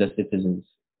hope to the citizens.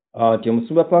 Nti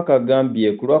omusumba Parker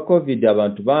agambye ku lwa COVID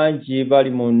abantu bangi bali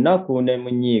mu nnaku ne mu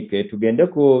nnyiike tugende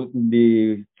ku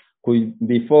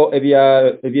bifo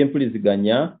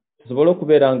eby'empuliziganya tusobole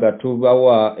okubeera nga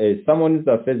tubawa samoni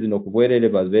zaffe zino ku bwereere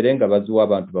babeere nga baziwa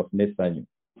abantu bafune essanyu.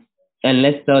 And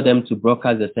let's tell them to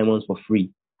broadcast the sermons for free.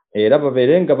 Era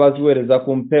babeere nga baziweereza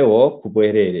ku mpewo ku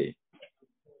bwereere.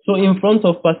 So in front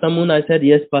of Pastor Moon, I said,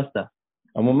 yes, Pastor.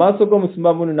 Mu maaso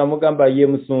g'omusumba Moon namugamba ye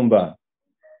musumba.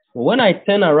 When I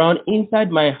turned around,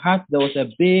 inside my heart, there was a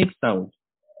big sound.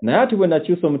 Naye ati bwe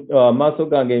nakyusa maaso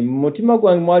gange mu mutima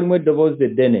gwange mwalimu eddoboozi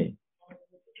eddene.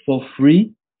 For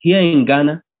free, here in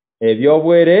Ghana.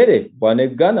 Eby'obwereere bwana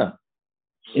Ghana.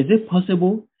 Is it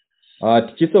possible?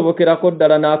 Kisobokerako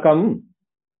ddala n'akamu.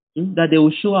 That they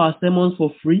will show our sermons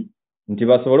for free? Nti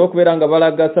basobole okubeera nga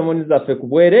balaga sermoni zaffe ku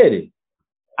bwereere.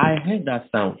 I heard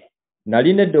that sound.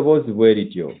 Nalina eddoboozi bwe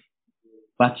lityo.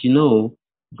 But you know,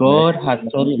 God has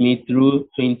taught me through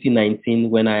 2019,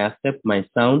 when I accept my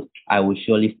sound, I will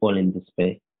surely fall in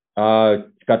despair.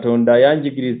 Katonda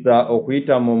yanjigiriza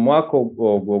okuyita mu mwaka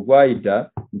ogwo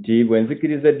gwayita nti bwe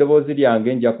nzikiriza eddoboozi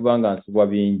lyange nja kubanga nsubwa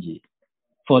bingi.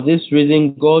 For this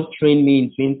reason, God trained me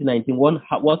in 2019.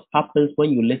 What happens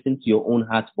when you listen to your own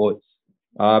heart voice?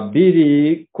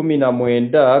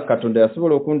 2019 Katonda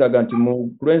yasobola okundaga nti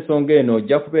mu lw'ensonga eno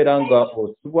ojja kubeera nga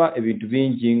osubwa ebintu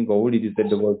bingi ng'owuliriza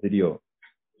eddoboozi lyo.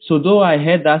 So though I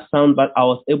heard that sound, but I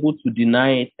was able to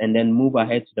deny it and then move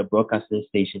ahead to the broadcasting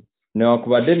station.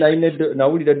 Newankubadde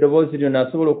nawulira eddoboozi lyo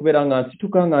nasobola okubeera nga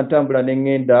nsituka nga ntambula ne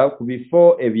ŋŋenda ku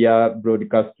bifo ebya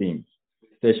broadcasting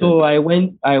station. So I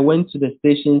went to the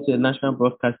station, to the national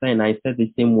broadcaster, and I said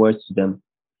the same words to them.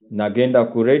 Nagenda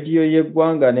ku radio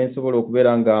y'eggwanga ne nsobola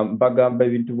okubeera nga mbagamba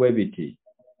ebintu bwe biti.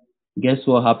 Guess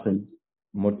what happened?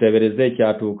 Mutebereze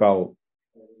ekyatuukawo.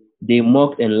 They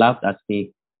mocked and laughed at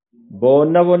me.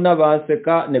 Bonna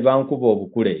banseka ne bankuba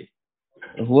obukule.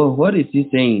 What is he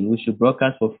saying? We should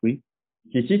broadcast for free?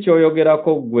 Kiki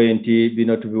ky'oyogerako gwe nti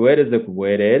bino tubiweereze ku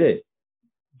bwereere?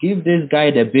 Give this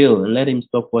guy the bill and let him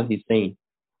stop what he's saying.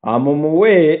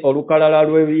 Amumuwe olukalala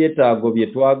lw'ebyetaago bye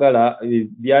twagala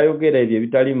byayogera ebyo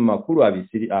ebitali mu makulu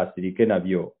asirike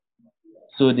nabyo.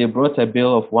 So they brought a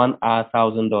bill of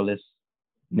 $1,000.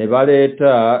 Ne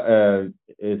baleeta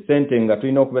sente nga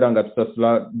tulina okubeera nga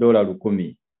tusasula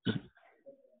 $1,000.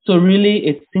 So really,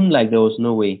 it seemed like there was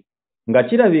no way. Nga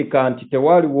kirabika nti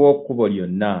tewaliwo kkubo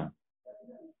lyonna.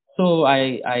 So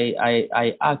I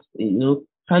asked,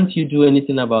 can't you do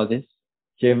anything about this?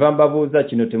 Kyenva mbabuuza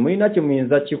kino temulina kye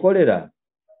muyinza kikolera?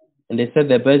 And they said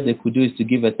the best they could do is to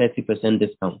give a 30%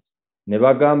 discount. Ne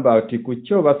bagamba nti ku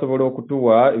kyo basobola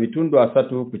okutuwa ebitundu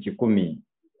 3 ku 100.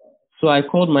 So I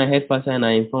called my head pastor and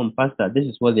I informed Pastor, this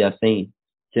is what they are saying.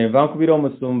 Kyenva nkubira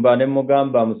omusumba ne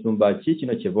mugamba musumba ki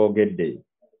kino kye boogedde.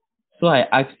 So I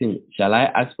asked him, shall I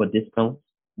ask for discount?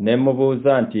 Ne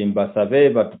mubuuza nti mbasabe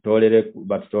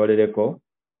batutolereko.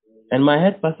 And my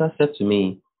head pastor said to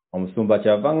me, Omusumba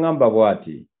kyava ngamba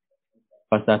bw'ati.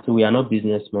 Pastor, we are not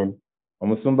businessmen.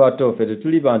 Omusumba ffe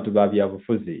tetuli bantu ba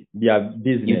byabufuzi bya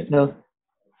business.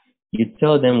 You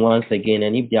tell them once again,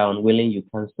 and if they are unwilling, you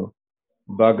cancel.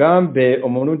 Bagambe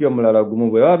omulundi omulala gumu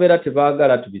bwe babeera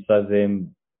tebaagala tubisazeemu.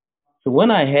 So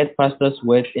when I heard Pastor's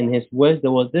words, in his words,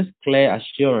 there was this clear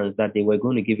assurance that they were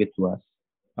going to give it to us.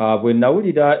 Bwe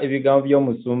nawulira ebigambo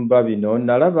by'omusumba bino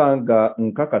nalaba nga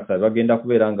nkakasa bagenda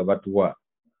kubeera nga batuwa.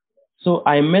 So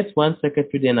I met one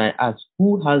secretary and I asked,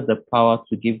 who has the power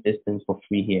to give this thing for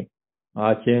free here?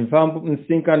 Kyenva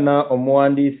nsinkana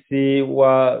omuwandiisi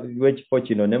w'ekifo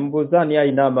kino ne mubuuza ani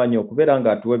alina amaanyi okubeera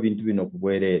nga atuwa ebintu bino ku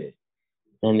bwereere.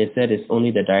 And they said it's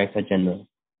only the Director General.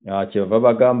 Kyeva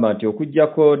bagamba nti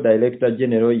okuggyako Director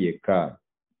General yekka.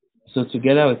 So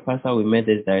together with Pastor, we met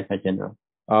this Director General.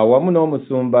 Wamu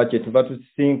n'omusumba kyetuva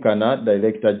tusinkana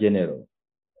Director General.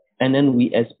 And then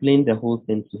we explained the whole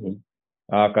thing to him.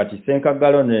 Kati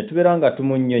senkagalo ne tubeera nga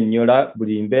tumunnyonnyola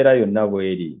buli mbeera yonna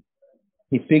bw'eri.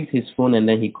 He picked his phone and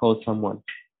then he called someone.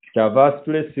 Kyava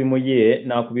asitula essimu ye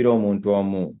n'akubira omuntu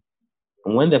omu.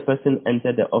 And when the person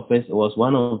entered the office, it was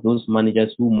one of those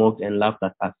managers who mocked and laughed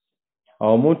at us.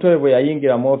 Omuntu oyo bwe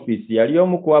yayingira mu ofiisi yali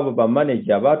omu ku abo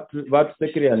bamaneja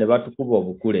baatusekerera ne batukuba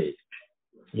obukule.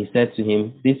 He said to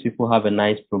him, these people have a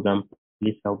nice program,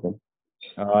 please help them.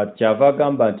 Kyava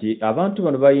agamba nti abantu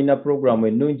bano balina programu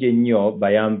ennungi ennyo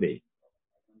bayambe.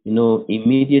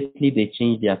 Immediately they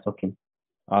changed their talking.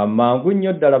 Mangu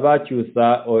nnyo ddala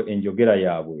baakyusa enjogera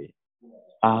yaabwe.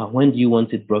 When do you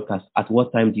want it broadcast? At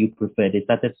what time do you prefer? They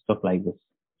started to talk like this.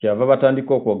 Kyava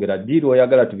batandika okwogera ddiiri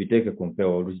oyagala tubiteeke ku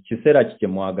mpewo kiseera ki kye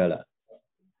mwagala.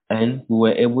 And we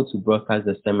were able to broadcast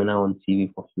the seminar on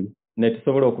TV for free. ne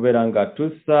tusobola okubeera nga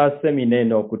tussa semina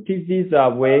eno ku TV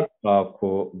zaabwe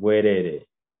ku bwereere.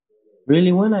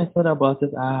 Really, when I thought about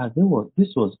it,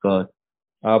 this was God.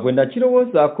 Bwe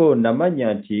nakirowoozaako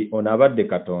namanya nti ono abadde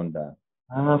Katonda.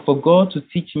 For God to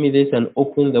teach me this and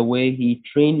open the way, He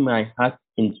trained my heart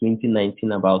in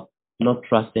 2019 about not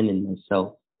trusting in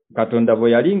myself. Katonda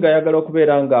bwe yali ng'ayagala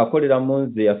okubeera ng'akolera mu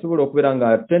nze yasobola okubeera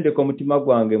ng'atendeka omutima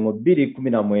gwange mu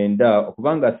 2019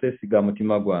 okuba nga seesiga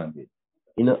mutima gwange.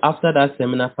 After that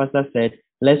seminar, Pastor said,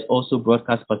 let's also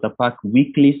broadcast Pastor Park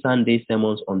weekly Sunday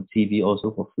sermons on TV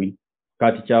also for free.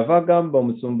 Kati kyava agamba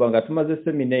omusumba nga tumaze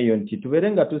semina eyo nti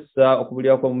tubeere nga tussa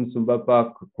okubulira kw'omusumba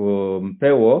Park ku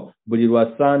mpewo buli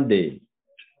lwa Sunday.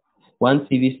 One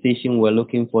TV station we're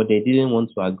looking for, they didn't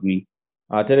want to agree.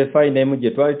 Terefayina emu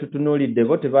gye twali tutunuulidde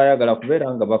bo tebaayagala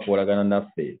kubeera nga bakolagana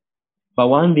naffe. But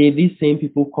one day these same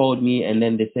people called me and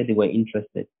then they said they were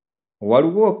interested.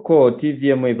 Waliwo TV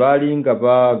emu baali nga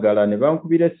baagala ne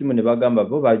bankubira essimu ne bagamba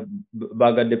bo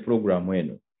baagadde programu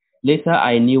eno. Later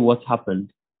I knew what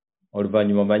happened.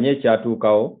 Oluvannyuma manye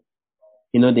ekyatuukawo.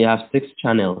 They have 6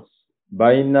 channels.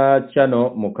 Balina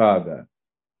channel 6.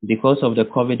 Because of the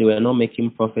COVID, they were not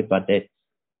making profit but debt.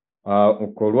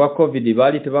 Olwa COVID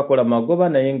baali tebakola magoba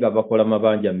naye nga bakola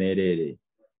mabanja meereere.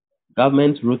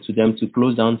 Government wrote to them to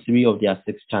close down 3 of their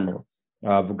 6 channels.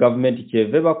 Government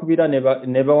kyeve bakubira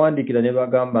ne bawandiikira ne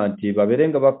bagamba nti babeere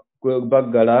nga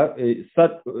baggala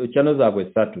channel zaabwe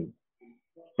 3.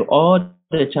 So all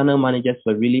the channel managers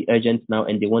were really urgent now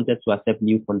and they wanted to accept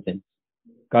new content.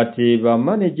 Kati ba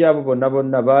manager abo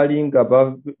bonna baali nga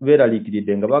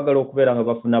beeraliikiridde nga baagala okubeera nga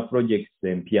bafuna projects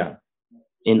empya.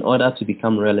 In order to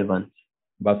become relevant.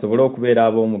 Basobole okubeera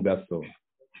ab'omugaso.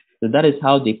 So that is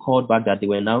how they called back that they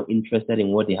were now interested in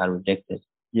what they had rejected.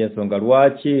 Yensonga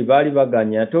lwaki baali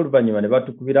baganya ate oluvannyuma ne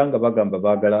batukubira nga bagamba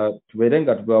baagala tubeere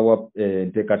nga tubawa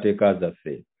enteekateeka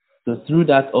zaffe. So through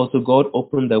that also God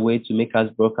opened the way to make us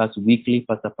broadcast weekly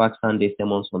Pastor Park Sunday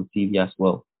sermons on TV as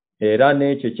well. Era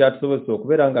n'ekyo kyatusobozesa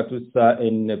okubeera nga tussa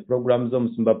program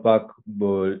z'omusumba Park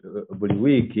buli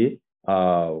wiiki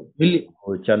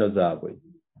ku channel zaabwe.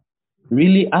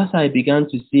 Really, as I began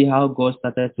to see how God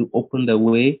started to open the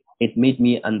way, it made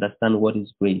me understand what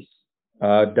is grace.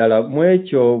 Ddala mu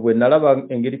ekyo bwe nalaba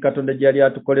engeri Katonda gy'ali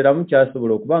atukoleramu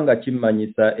kyasobola okuba nga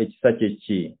kimmanyisa ekisa kye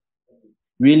ki.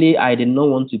 Really, I did not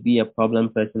want to be a problem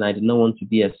person. I did not want to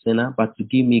be a sinner, but to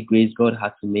give me grace, God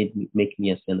had to make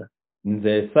me a sinner.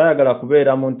 Nze saayagala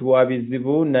kubeera muntu wa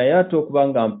bizibu naye ate okuba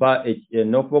nga mpa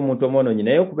n'okuba omuntu omwonoonyi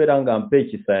naye okubeera nga mpa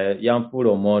ekisa yanfuula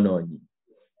omwonoonyi.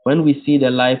 When we see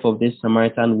the life of this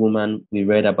Samaritan woman we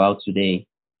read about today,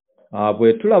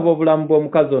 bwe tulaba obulamu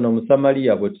bw'omukazi ono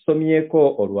Musamaliya bwe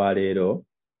tusomyeko olwaleero,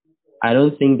 I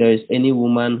don't think there is any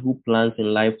woman who plans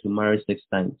in life to marry 6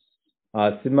 times.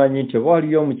 Simanyi nti oba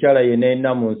waliyo omukyala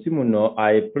yenna mu nsi muno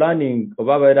planning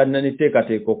oba abeera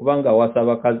n'enteekateeka okuba nga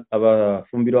awasa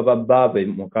abafumbirwa ba bbaabe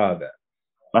 6.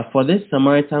 But for this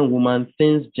Samaritan woman,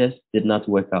 things just did not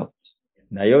work out.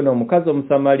 Naye ono omukazi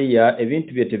Omusamaliya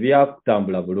ebintu bye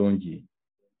tebyakutambula bulungi.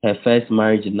 Her first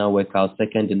marriage did not work out,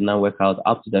 second did not work out,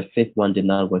 up to the 5th one did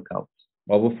not work out.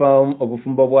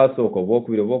 Obufumbo bwasooka,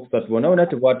 obwokubiri, obwokusatu bwonna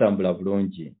tebwatambula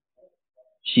bulungi.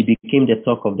 She became the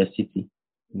talk of the city.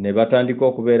 Ne batandika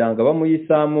okubeera nga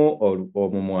bamuyisaamu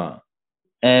omumwa.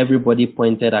 Everybody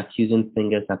pointed accusing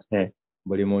fingers at her.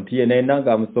 Buli muntu yenna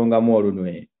ng'amusongamu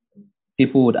olunwe.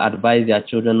 People would advise their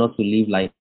children not to live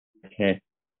like her.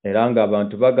 Era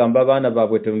ng'abantu bagamba abaana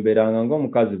baabwe temubeeranga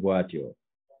ng'omukazi bw'atyo.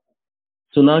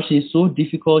 So now she's so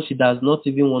difficult, she does not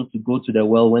even want to go to the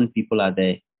well when people are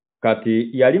there. Kati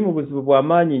yali mu buzibu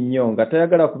bw'amaanyi nnyo nga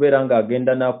tayagala kubeera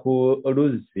ng'agenda na ku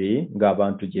luzzi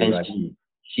ng'abantu gye bali.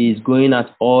 She is going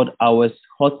at odd hours,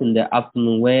 hot in the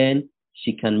afternoon when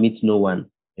she can meet no one.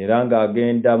 Era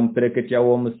ng'agenda mu pereketya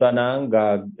w'omusana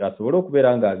nga asobole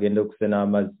okubeera ng'agenda okusena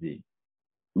amazzi.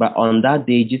 But on that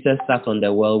day, Jesus sat on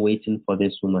the well waiting for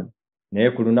this woman.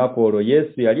 Naye ku lunaku olwo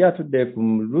Yesu yali atudde ku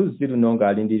luzzi luno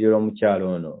ng'alindirira omukyala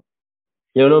ono.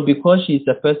 Because she is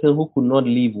a person who could not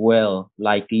live well,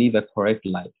 like live a correct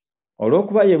life.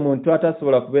 Olw'okuba ye muntu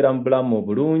atasobola kubeera mu bulamu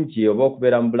obulungi oba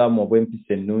okubeera mu bulamu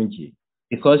obw'empisa ennungi.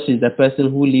 Because she is a person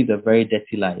who lived a very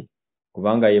dirty life.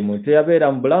 Kubanga ye muntu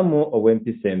yabeera mu bulamu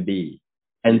obw'empisa embi.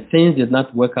 And things did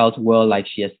not work out well like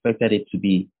she expected it to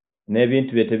be.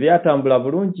 N'ebintu bye tebyatambula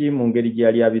bulungi mu ngeri gye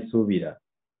yali abisuubira.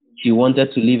 She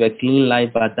wanted to live a clean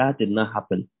life, but that did not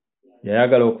happen.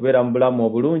 Yayagala okubeera mu bulamu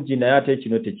obulungi naye ate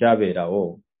kino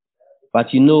tekyabeerawo.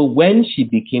 But when she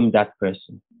became that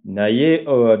person, naye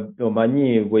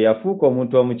omanyi bwe yafuuka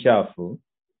omuntu omukyafu,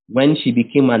 when she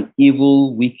became an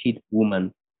evil, wicked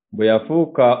woman, bwe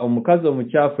yafuuka omukazi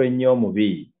omukyafu ennyo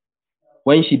omubi,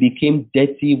 when she became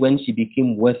dirty, when she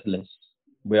became worthless,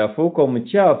 bwe yafuuka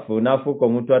omukyafu n'afuuka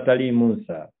omuntu ataliimu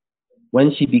nsa,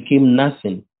 when she became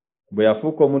nothing, bwe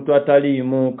yafuuka omuntu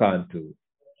ataliimu kantu,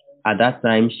 at that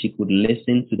time she could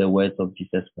listen to the words of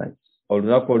Jesus Christ.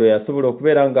 olunaku olwo yasobola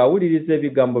okubeera ng'awuliriza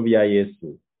ebigambo bya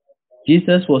Yesu.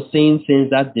 Jesus was saying things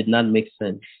that did not make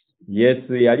sense.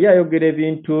 Yesu yali ayogera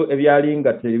ebintu ebyali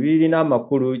nga tebirina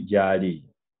amakulu gy'ali.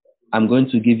 I'm going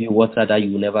to give you water that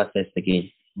you will never thirst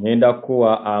again. Ngenda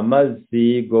kuwa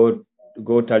amazzi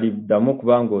g'otaliddamu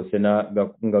kubanga osena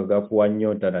nga gakuwa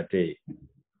nnyonta nate.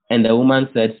 And the woman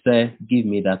said, Sir, give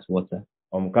me that water.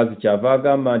 Omukazi kyava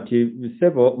agamba nti,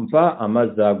 Ssebo, mpa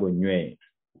amazzi ago nnywe.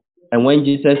 And when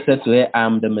Jesus said to her, I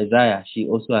am the Messiah, she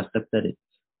also accepted it.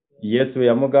 Yesu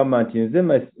yamugamba nti nze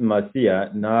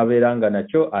Masiya, n'abeera nga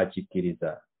nakyo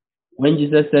akikkiriza. When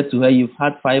Jesus said to her, you've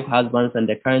had 5 husbands and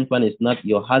the current one is not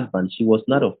your husband, she was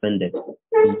not offended.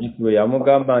 Yesu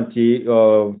yamugamba nti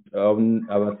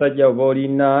abasajja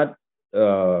b'olina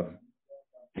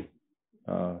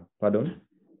pardon?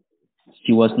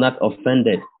 She was not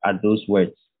offended at those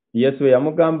words. Yesu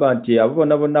yamugamba nti abo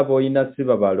bonna b'olina si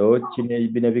babalo,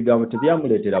 bino ebigambo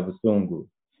tebyamuleetera busungu.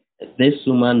 This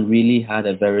woman really had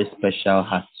a very special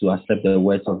heart to accept the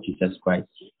words of Jesus Christ.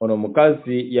 Ono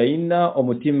mukazi yalina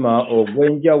omutima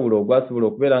ogw'enjawulo ogwasobola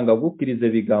okubeera nga gukkiriza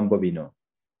ebigambo bino.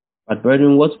 But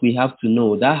brethren, what we have to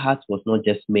know, that heart was not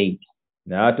just made.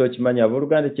 Naye ate okimanya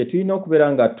abooluganda kye tulina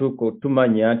okubeera nga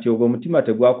tumanya nti ogwo omutima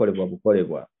tegwakolebwa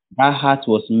bukolebwa. That heart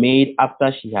was made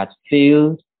after she had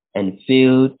failed and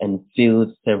failed and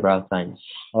failed several times.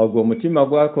 Ogwo omutima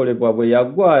gwakolebwa bwe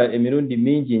yagwa emirundi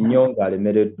mingi nnyo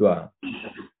ng'alemereddwa.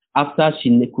 After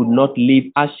she could not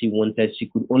live as she wanted, she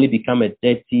could only become a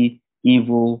dirty,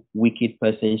 evil, wicked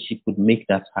person. She could make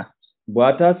that heart.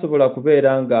 Bw'ataasobola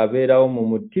kubeera ng'abeerawo mu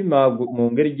mutima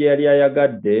mu ngeri gye yali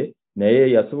ayagadde,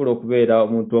 naye yasobola okubeera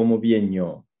omuntu omubi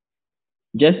ennyo.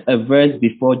 Just a verse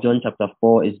before John chapter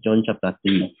 4 is John chapter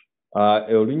 3.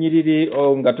 Olunyiriri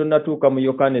nga tonnatuuka mu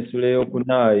Yokaana essula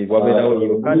ey'okuna wabeerawo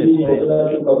Yokaana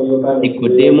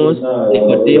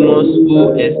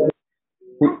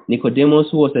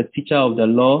Nicodemus, who was a teacher of the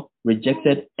law,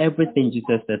 rejected everything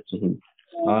Jesus said to him.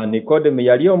 Nikodemu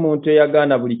yali omuntu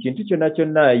eyagaana buli kintu kyonna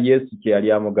kyonna Yesu kye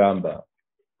yali amugamba.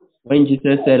 When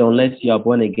Jesus said, unless you are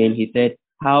born again, he said,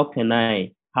 how can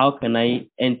I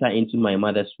enter into my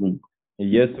mother's womb?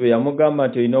 Yesu yamugamba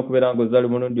nti olina okubeera nga ozali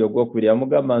mulundi ogwokubiri.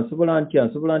 Yamugamba nsobola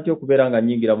ntya okubeera nga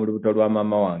nnyingira mu lubuto lwa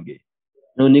maama wange.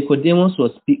 No, Nicodemus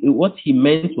what he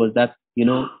meant was that,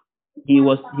 he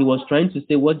was trying to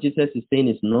say what Jesus is saying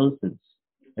is nonsense.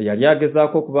 Yali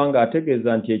agezaako okuba nga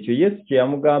ategeeza nti ekyo Yesu kye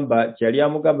yali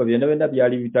amugamba byonna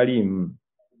byali bitaliimu.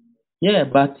 Yeah,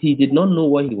 but he did not know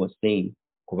what he was saying.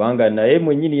 Kubanga naye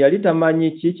mwennyini yali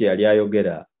tamanyi ki kye yali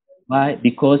ayogera. Why?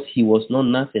 Because he was not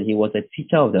nothing. He was a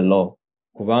teacher of the law.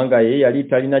 Kubanga ye yali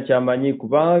talina kyamanyi,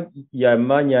 kuba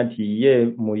yamanya nti ye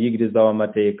muyigiriza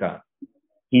w'amateeka.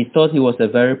 He thought he was a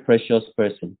very precious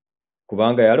person.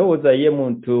 Kubanga yalowooza ye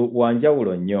muntu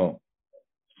wanjawulo nnyo.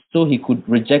 So he could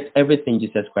reject everything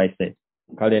Jesus Christ said.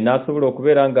 Kale n'asobola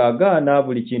okubeera ng'agaana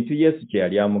buli kintu Yesu kye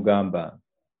yali amugamba.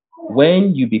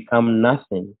 When you become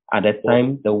nothing, at the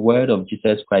time the word of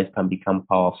Jesus Christ can become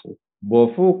powerful.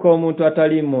 Bw'ofuuka omuntu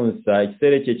atali mu nsa,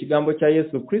 ekiseera ekyo ekigambo kya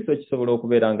Yesu Kristo kisobola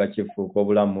okubeera nga kifuuka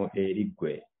obulamu eri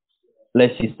ggwe.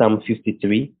 Let's see Psalm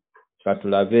 53.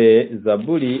 Katulabe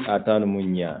Zabuli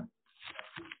 54.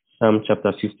 Psalm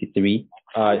chapter 53.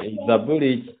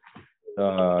 Zabuli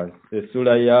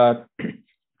essula ya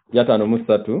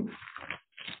 53.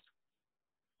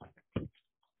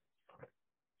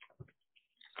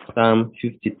 Psalm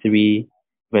 53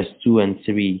 verse 2 and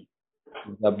 3.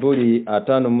 Zabuli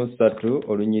 53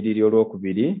 olunyiriri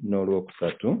olwokubiri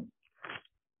n'olwokusatu.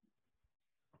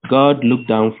 God looked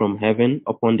down from heaven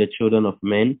upon the children of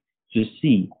men to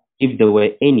see if there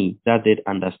were any that did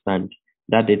understand,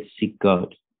 that did seek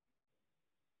God.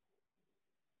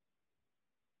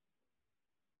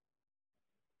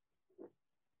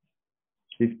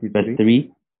 Verse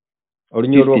 3.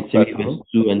 53 verse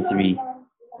 2 and 3.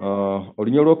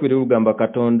 Olunyiriri olwokubiri lugamba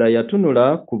Katonda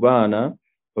yatunula ku baana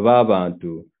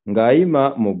b'abantu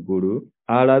ng'ayima mu ggulu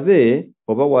alabe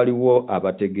oba waliwo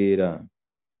abategeera.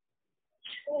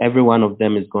 Every one of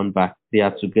them is gone back. They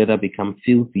are together become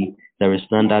filthy. There is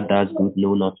none that does good,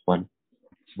 no, not one.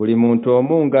 Buli muntu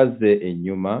omu ngazze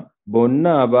ennyuma,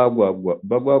 bonna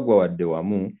bagwagwa wadde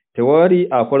wamu, tewali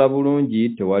akola bulungi,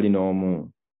 tewali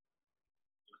n'omu.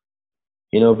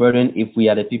 Brethren, if we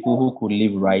are the people who could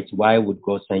live right, why would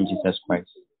God send Jesus Christ?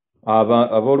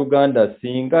 Abooluganda,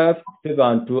 singa ffe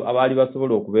bantu abaali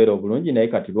basobola okubeera obulungi, naye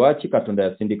kati lwaki Katonda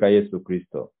yasindika Yesu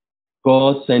Kristo?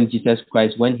 God sent Jesus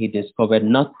Christ when he discovered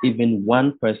not even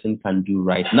one person can do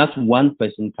right. Not one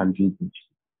person can do good.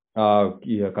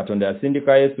 Katonda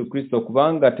yasindika Yesu Kristo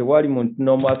kubanga tewali muntu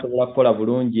n'omu asobola kukola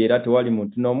bulungi era tewali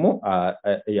muntu n'omu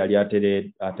yali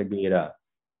ategeera.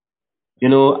 You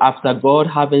know, after God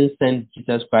having sent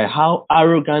Jesus Christ, how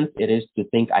arrogant it is to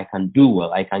think I can do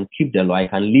well, I can keep the law, I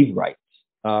can live right.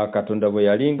 Katonda bwe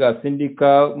yali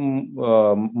ng'asindika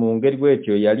mu ngeri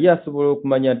bw'etyo yali asobola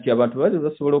okumanya nti abantu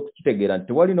basobola okukitegeera nti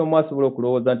tewali n'omu asobola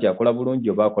okulowooza nti akola bulungi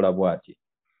oba akola bw'ati.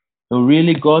 So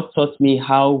really, God taught me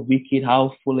how wicked,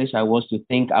 how foolish I was to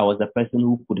think I was a person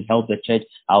who could help the church.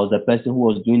 I was a person who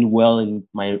was doing well in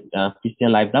my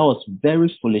Christian life. That was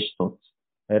very foolish thought.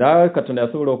 Era Katonda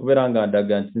yasobola okubeera nga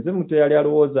ndaga nti nze muntu eyali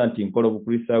alowooza nti nkola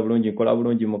obukristaayo bulungi, nkola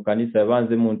bulungi mu kanisa,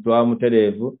 banze muntu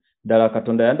amutereevu. Ddala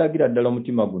Katonda yandagira ddala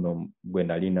omutima guno gwe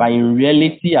nalina. But in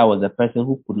reality, I was a person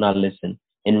who could not listen.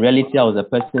 In reality, I was a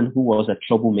person who was a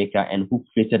troublemaker and who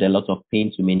created a lot of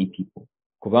pain to many people.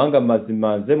 Kubanga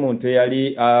mazima nze muntu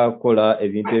eyali akola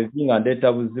ebintu ebingi nga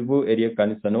ndeeta buzibu eri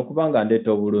ekkanisa n'okubanga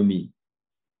ndeeta obulumi.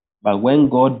 But when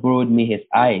God borrowed me his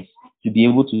eyes to be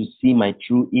able to see my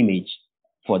true image,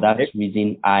 for that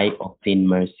reason I obtained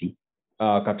mercy.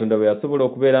 Katonda bwe yasobola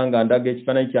okubeera nga ndaga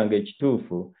ekifaananyi kyange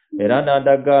ekituufu era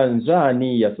n'andaga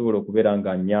nzaani yasobola okubeera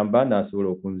nga nnyamba n'asobola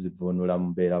okunzivuunula mu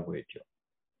mbeera bw'etyo.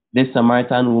 This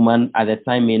Samaritan woman at the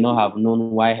time may not have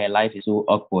known why her life is so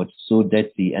awkward, so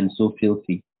dirty, and so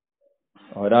filthy.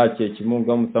 Ora kyekimu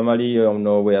ng'Omusamaliya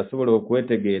ono bwe yasobola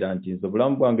okwetegeera nti nze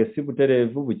obulamu bwange si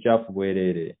butereevu, bukyafu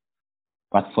bwereere.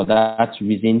 But for that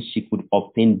reason she could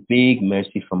obtain big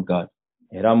mercy from God.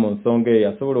 Era mu nsonga eyo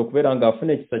yasobola okubeera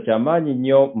ng'afuna ekisa ky'amaanyi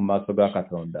nnyo mu maaso ga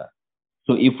Katonda.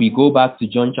 So if we go back to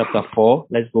John chapter 4,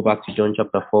 let's go back to John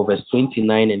chapter 4, verse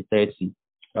 29 and 30.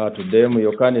 Tudde mu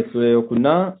Yokaana essula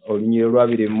eyokuna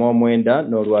olunyiriri olwa 29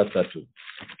 n'olwa 3.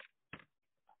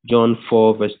 John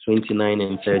 4, verse 29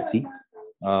 and 30.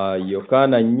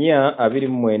 Yokaana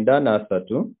 4:29 na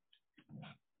 3.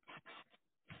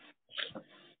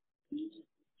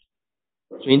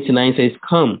 29 says,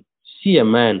 "Come, see a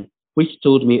man which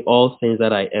told me all things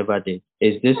that I ever did.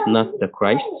 Is this not the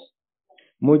Christ?"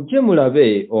 Mujje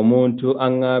mulabe omuntu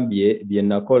aŋŋambye bye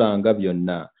nakolanga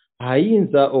byonna.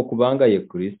 Ayinza okubanga ye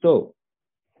Kristo?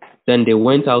 Then they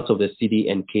went out of the city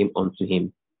and came unto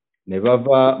him. Ne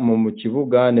bava mu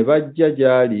kibuga ne bajja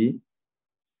gy'ali.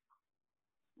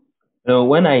 So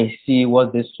when I see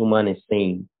what this woman is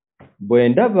saying, bwe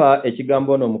ndaba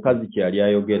ekigambo ono omukazi kye yali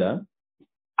ayogera,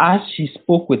 as she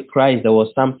spoke with Christ, there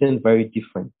was something very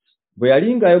different. Bwe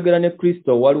yali ng'ayogera ne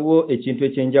Kristo waliwo ekintu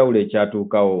ekyenjawulo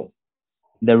ekyatuukawo.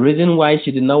 The reason why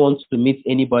she did not want to meet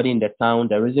anybody in the town,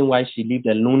 the reason why she lived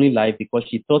a lonely life, because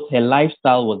she thought her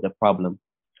lifestyle was the problem.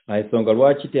 Ensonga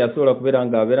lwaki teyasobola kubeera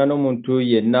ng'abeera n'omuntu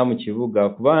yenna mu kibuga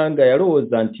kubanga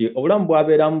yalowooza nti obulamu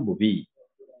bw'abeeramu bubi.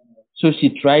 So she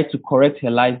tried to correct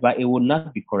her life, but it would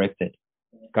not be corrected.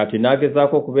 Kati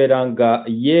n'agezaako okubeera nga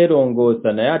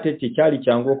yeerongoosa naye ate tekyali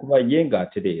kyangu okuba ye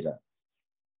ng'atereera.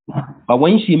 But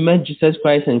when she met Jesus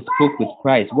Christ and spoke with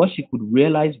Christ, what she could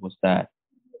realize was that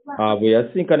bwe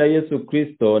yasinkana Yesu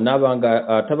Kristo n'aba nga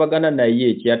atabagana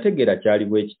naye kyeyategeera kyali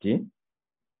bwe kiti.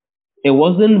 It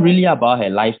wasn't really about her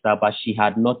lifestyle, but she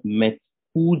had not met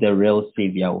who the real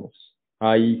Savior was.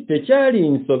 Tekyali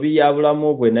nsobi ya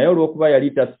bulamu bwe naye olw'okuba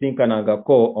yali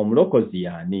tasinkanangako omulokozi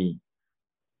yaani.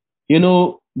 You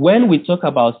know, when we talk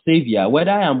about Savior,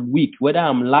 whether I am weak, whether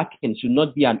I'm lacking should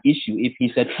not be an issue. If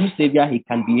he's a true Savior, he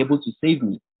can be able to save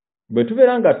me. Bwe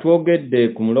tubeera nga twogedde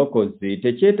ku mulokozi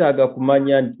tekyetaaga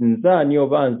kumanya nzaani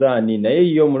oba nzaani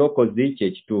naye ye omulokozi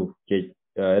kyekituufu.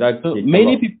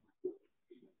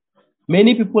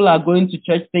 Many people are going to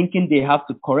church thinking they have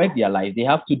to correct their life. They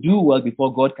have to do well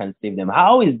before God can save them.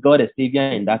 How is God a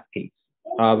Savior in that case?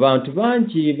 Abantu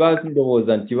bangi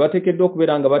balowooza nti bateekeddwa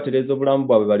okubeera nga batereeza obulamu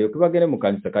bwabwe balyoke bagende mu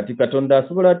kanisa kati Katonda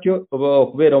asobola atyo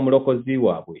okubeera omulokozi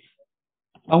waabwe.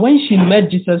 But when she met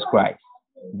Jesus Christ,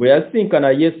 bwe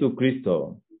yasinkana Yesu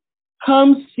Kristo,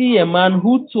 "Come see a man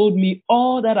who told me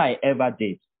all that I ever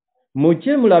did."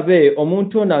 Mujje mulabe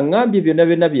omuntu ono aŋŋambye byonna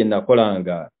byonna bye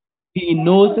nakolanga. He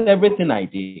knows everything I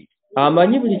did.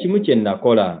 Amanyi buli kimu kye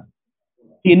nakola.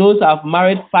 He knows I've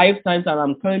married 5 times and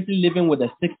I'm currently living with the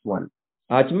 6th one.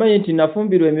 Akimanyi nti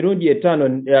nafumbirwa emirundi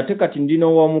 5 ate kati ndina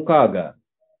ow'omukaaga.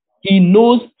 He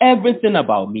knows everything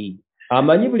about me.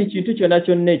 Amanyi buli kintu kyonna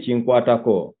kyonna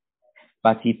ekinkwatako.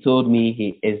 But he told me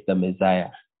he is the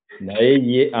Messiah. Naye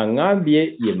ye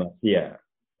aŋŋambye ye Masiya.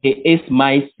 He is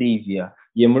my Savior.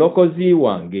 Ye mulokozi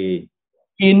wange.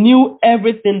 He knew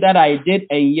everything that I did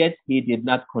and yet he did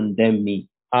not condemn me.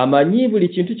 Amanyi buli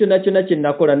kintu kyonna kyonna kye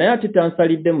nakola naye ate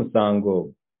tansalidde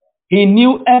musango. He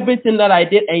knew everything that I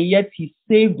did, and yet he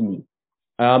saved me.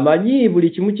 Amanyi buli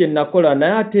kimu kye nakola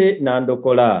naye ate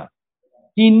n'andokola.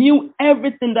 He knew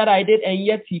everything that I did, and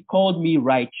yet he called me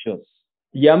righteous.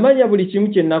 Yamanya buli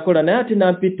kimu kye nakola naye ate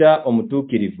n'ampita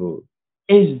omutuukirivu.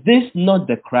 Is this not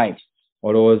the Christ?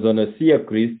 Olowooza ono si ye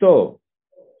Kristo?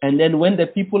 And then when the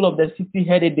people of the city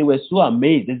heard it, they were so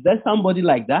amazed. Is there somebody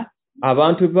like that?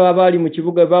 Abantu baali mu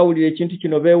kibuga baawulira ekintu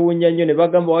kino beewuunya nnyo ne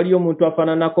bagamba waliyo omuntu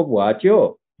afaananako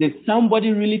bw'atyo? Did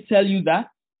somebody really tell you that?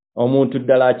 Omuntu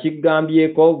ddala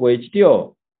akiggambyeko bwe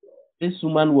kityo? This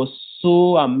woman was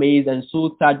so amazed and so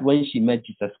touched when she met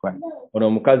Jesus Christ. Ono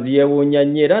omukazi yeewuunya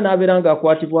nnyo era n'abeera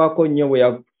ng'akwatibwako nnyo bwe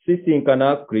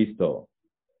yasisinkana Kristo.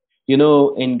 You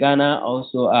know, in Ghana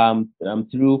also,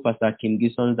 through Pastor Kim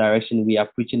Gison's direction, we are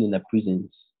preaching in the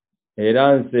prisons.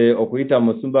 Era nze okuyita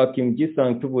musumba Kim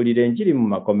Gisong tubuulira enjiri mu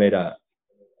makomera.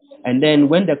 And then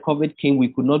when the COVID came, we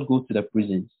could not go to the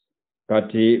prisons.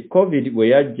 Kati COVID bwe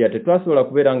yajja tetwasobola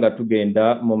kubeera nga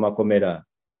tugenda mu makomera.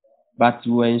 But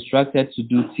we were instructed to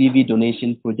do TV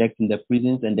donation projects in the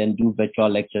prisons and then do virtual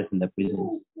lectures in the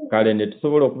prisons. Kale ne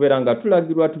tusobola okubeera nga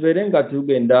tulagirwa tubeere nga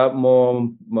tugenda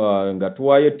nga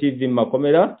tuwaayo TV mu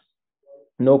makomera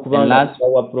n'okuba nga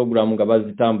tubawa program nga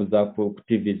bazitambuza ku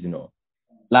TV zino.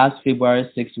 Last February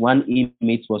 6, one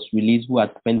inmate was released who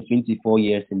had spent 24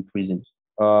 years in prison.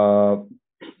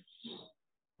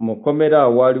 Mu komera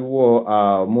waliwo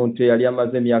omuntu eyali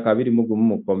amaze emyaka 21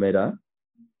 mu komera.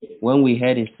 When we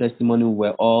heard his testimony, we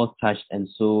were all touched and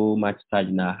so much touched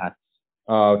in our hearts.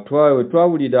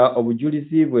 Twawulira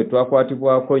obujulizi bwe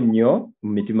twakwatibwako nnyo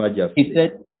mu mitima gyaffe. He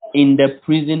said, in the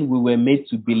prison we were made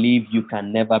to believe you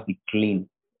can never be clean.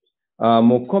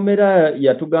 Mu komera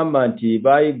yatugamba nti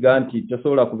bayiga nti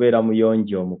tosobola kubeera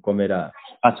muyonjo mu komera.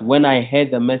 But when I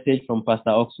heard the message from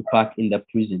Pastor Oxu Park in the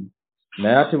prison,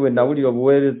 naye ate bwe nawulira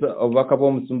obubaka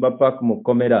bw'omusumba Park mu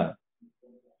komera,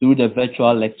 through the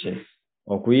virtual lectures,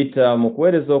 okuyita mu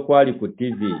kuweereza okwali ku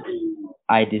TV,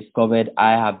 I discovered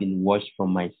I have been washed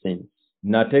from my sins.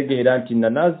 Nategeera nti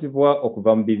nanaazibwa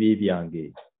okuva mu bibi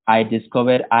byange. I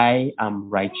discovered I am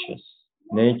righteous.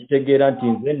 Ne nkitegeera nti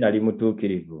nze nali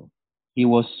mutuukirivu. He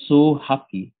was so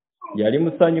happy. Yali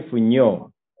musanyufu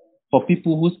nnyo. For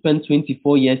people who spend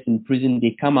 24 years in prison,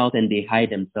 they come out and they hide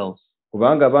themselves.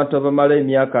 Kubanga abantu abamala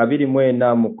emyaka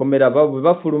 24 mu kkomera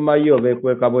bafulumayo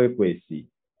beekweka bwekwesi.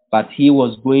 But he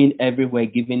was going everywhere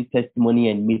giving testimony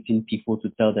and meeting people to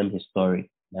tell them his story.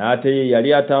 Ate ye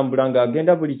yali atambula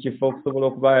ng'agenda buli kifo okusobola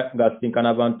okuba ng'asinkana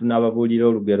abantu n'ababuulira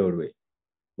olugero lwe.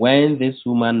 When this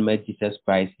woman met Jesus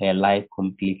Christ, her life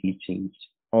completely changed.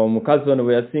 Omukazi ono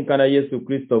bwe yasinkana Yesu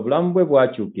Kristo obulamu bwe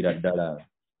bwakyukira ddala.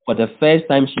 For the first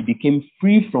time, she became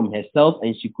free from herself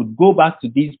and she could go back to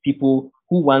these people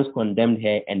who once condemned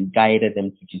her and guided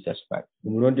them to Jesus Christ.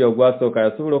 Omulundi ogwasooka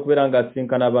yasobola okubeera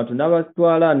ng'asinkana abantu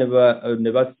n'abatwala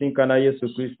ne basinkana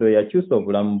Yesu Kristo yakyusa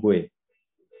obulamu bwe.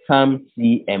 Come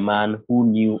see a man who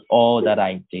knew all that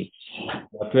I did.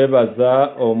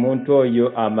 Twebaza omuntu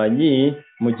oyo amanyi,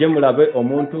 mujje mulabe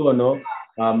omuntu ono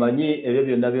amanyi ebyo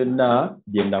byonna byonna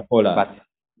bye nakola. But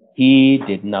he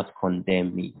did not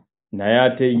condemn me. Naye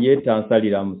ate ye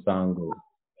tansalira musango.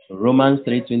 Romans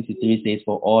 3:23 says,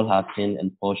 for all have sinned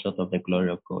and fall short of the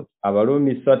glory of God.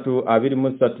 Abalumi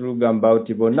 3:23 lugamba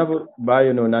nti bonna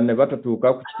baayonoona ne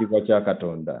batatuuka ku kitiibwa kya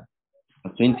Katonda.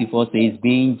 24 says,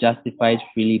 being justified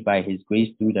freely by his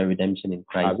grace through the redemption in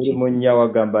Christ. 24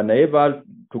 wagamba naye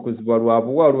baatukuzibwa lwa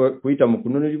buwa kuyita mu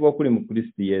kununulibwa okuli mu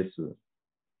Kristo Yesu.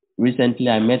 Recently,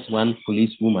 I met one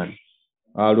policewoman.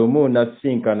 Lumu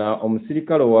nasinkana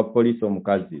omusirikale owa poliisi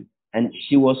omukazi. And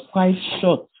she was quite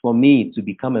shocked for me to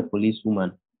become a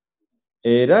policewoman.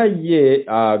 Era ye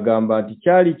agamba nti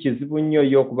kyali kizibu nnyo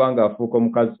y'okuba ng'afuuka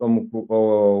omukazi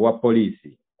wa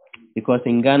poliisi. Because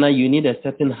in Ghana, you need a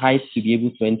certain height to be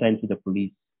able to enter into the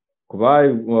police. Kuba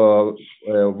waliwo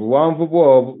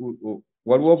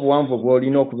obuwanvu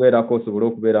bw'olina okubeerako osobole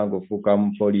okubeera ng'ofuuka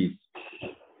mu poliisi.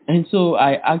 And so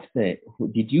I asked her,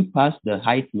 did you pass the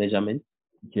height measurement?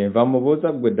 Kyenva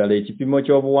mubuuza gwe ddala ekipimo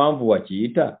ky'obuwanvu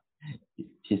wakiyita?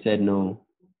 She said no.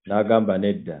 N'agamba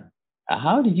nedda.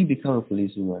 How did you become a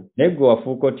policewoman? Naye gwe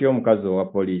wafuuka otya omukazi owa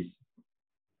poliisi?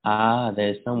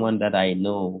 There's someone that I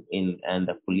know in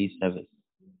the police service.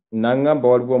 N'angamba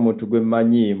waliwo omuntu gwe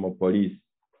mmanyi mu poliisi.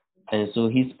 And so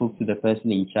he spoke to the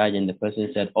person in charge and the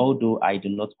person said, although I do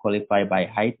not qualify by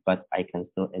height, but I can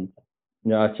still enter.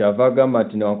 Kyava agamba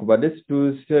nti newankubadde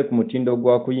situuse ku mutindo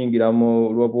gwa kuyingira mu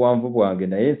lw'obuwanvu bwange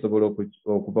naye nsobola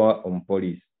okuba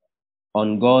omupoliisi.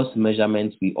 On God's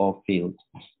measurements we all failed.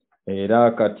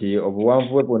 Era kati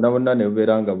obuwanvu bwe bwonna ne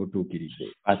bubeera nga butuukiridde.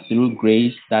 But through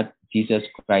grace that Jesus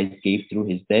Christ gave through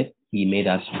his death, He made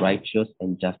us righteous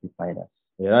and justified us.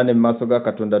 Era ne maaso ga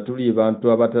Katonda tuli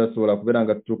bantu abatasobola kubeera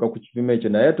nga tutuuka ku kipimo ekyo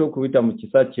naye tukuyita mu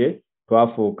kisa kye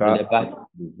twafuuka.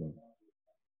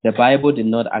 The Bible did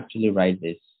not actually write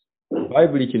this.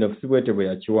 Bayibuli kino si bwete bwe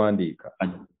yakiwandiika.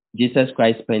 Jesus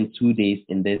Christ spent 2 days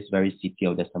in this very city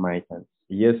of the Samaritans.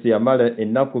 Yesu yamala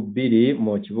ennaku 2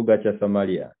 mu kibuga kya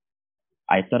Samaria.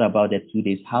 I thought about the 2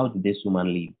 days. How did this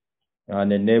woman live?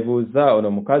 Ne neebuuza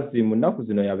ono mukazi mu nnaku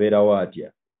zino yabeerawo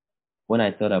atya. When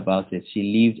I thought about it, she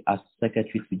lived as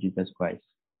secretary to Jesus Christ.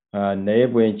 Naye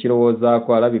bwe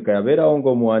nkirowoozaako alabika yabeerawo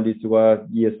ng'omuwandiisi wa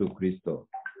Yesu Kristo.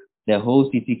 The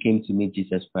whole city came to meet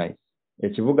Jesus Christ.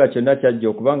 Ekibuga kyonna kyajja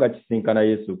okuba nga kisinkana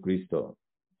Yesu Kristo.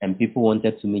 And people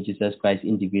wanted to meet Jesus Christ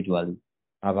individually.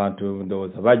 Abantu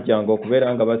ndowooza bajjanga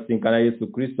okubeera nga basinkana Yesu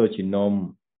Kristo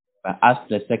kinoomu. But ask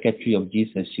the secretary of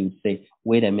Jesus, she would say,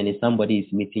 wait a minute, somebody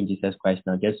is meeting Jesus Christ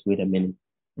now, just wait a minute.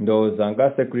 Ndowooza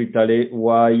nga sekretale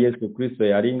wa Yesu Kristo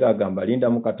yalinga agamba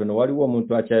lindamu katono, waliwo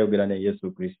omuntu akyayogera ne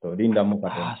Yesu Kristo, lindamu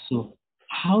katono. So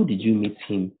how did you meet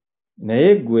him?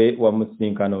 Naye gwe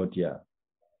wamusinkana otya?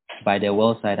 By the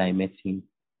well side I met him.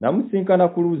 Namusinkana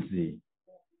ku luzzi.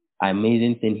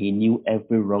 Amazing thing, he knew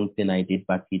every wrong thing I did,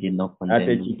 but he did not condemn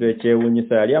me. Ate ekintu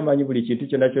ekyewuunyisa yali amanyi buli kintu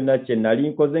kyonna kyonna kye nali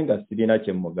nkoze nga sirina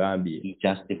kye mugambye. He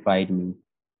justified me.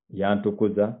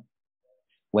 Yantukuza.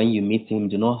 When you meet him,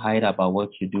 do not hide about what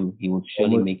you do. He will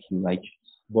surely make you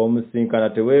righteous. Bw'omusinkana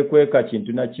teweekweka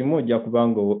kintu na kimu, ojja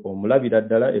kubanga omulabira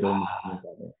ddala era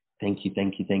omusinkane. Thank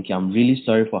you. I'm really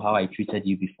sorry for how I treated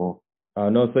you before.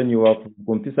 N'osonyiwa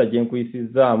ku mpisa gye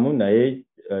nkuyisizaamu, naye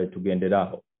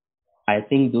tugenderaho. I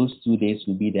think those 2 days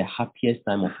will be the happiest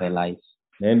time of her life.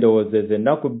 Naye ndowooza ezo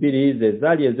ennaku 2 ze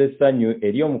zaali ez'essanyu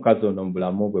eri omukazi ono mu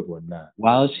bulamu bwe bwonna.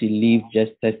 While she lived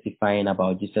just testifying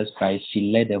about Jesus Christ, she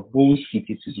led the whole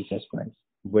city to Jesus Christ.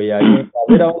 Bwe yali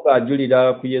abeerawo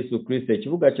ng'ajulira ku Yesu Kristo,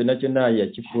 ekibuga kyonna kyonna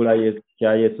yakifuula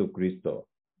kya Yesu Kristo.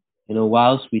 You know,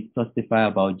 whilst we testify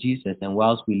about Jesus and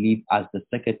whilst we live as the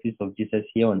secretaries of Jesus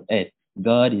here on earth,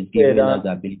 God is giving us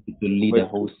the ability to lead the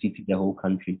whole city, the whole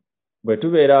country. Bwe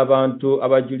tubeera abantu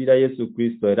abajulira Yesu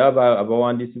Kristo era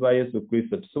abawandiisi ba Yesu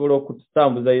Kristo, tusobola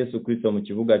okutambuza Yesu Kristo mu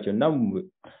kibuga kyonna mu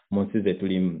nsi ze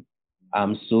tulimu.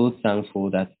 I'm so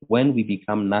thankful that when we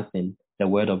become nothing, the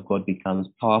word of God becomes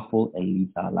powerful and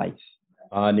leads our lives.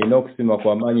 Nina okusiima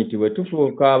kw'amaanyi nti bwe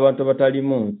tufuuka abantu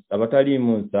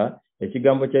abataliimu nsa,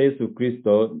 ekigambo kya Yesu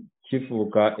Kristo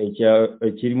kifuuka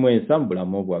ekirimu ensa mu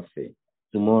bulamu bwaffe.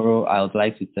 Tomorrow I would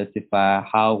like to testify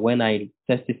how when I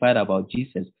testified about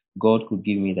Jesus, God could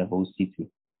give me the whole city.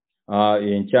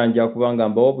 Enkyanja kubanga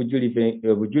mbawo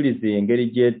obujulizi engeri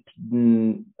gye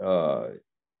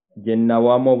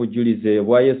nnawamu obujulizi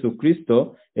bwa Yesu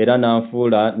Kristo era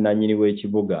n'anfuula nannyini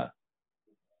w'ekibuga.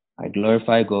 I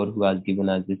glorify God who has given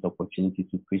us this opportunity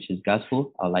to preach his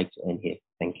gospel. I'd like to end here.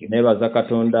 Thank you. Nebaza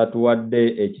Katonda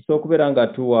tuwadde ekisa okubeera nga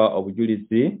tuwa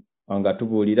obujulizi nga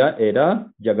tubuulira era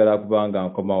njagala kubanga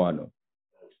nkoma wano.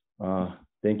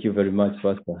 Thank you very much,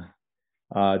 Pastor.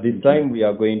 This time we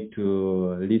are going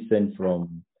to listen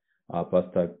from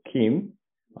Pastor Kim.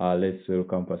 Let's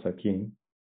welcome Pastor Kim.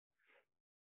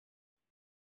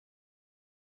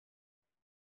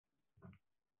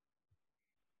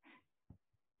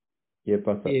 Yeah,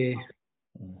 Pastor.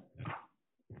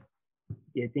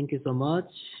 Yeah, thank you so much.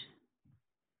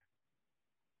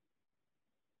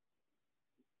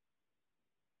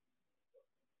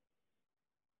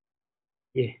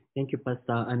 Yeah, thank you,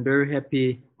 Pastor. I'm very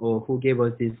happy who gave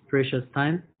us this precious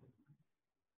time.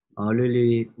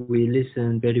 Really, we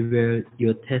listened very well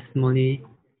your testimony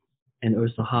and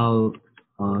also how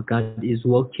God is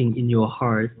working in your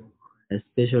heart,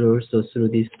 especially also through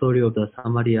the story of the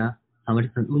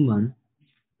Samaritan woman.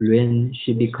 When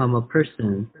she became a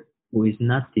person who is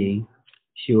nothing,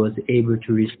 she was able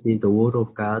to receive the word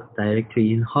of God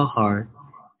directly in her heart,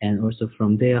 and also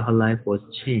from there her life was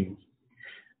changed.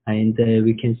 And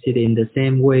we can see that in the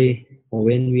same way,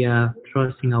 when we are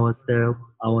trusting ourselves,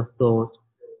 our thoughts,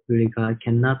 really God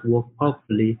cannot work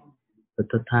properly. But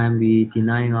the time we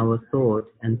denying our thoughts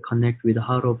and connect with the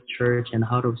heart of church and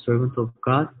heart of servant of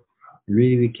God,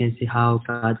 really we can see how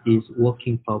God is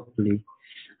working properly.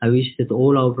 I wish that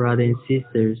all our brothers and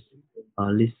sisters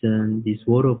listen this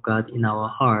word of God in our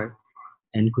heart.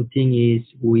 And good thing is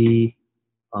we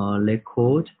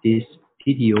record this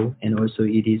video and also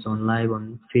it is on live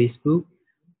on Facebook,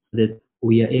 that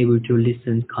we are able to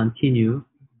listen, continue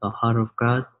the heart of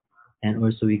God, and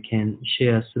also we can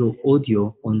share through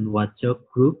audio on WhatsApp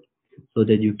group so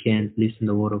that you can listen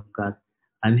the word of God.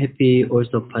 I'm happy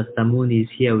also Pastor Moon is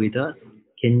here with us.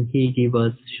 Can he give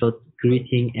us short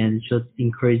greeting and short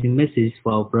encouraging message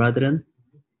for our brethren?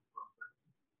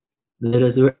 Let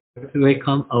us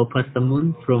welcome our Pastor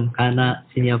Moon from Ghana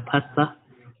Senior Pastor.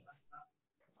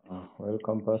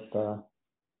 Welcome, Pastor.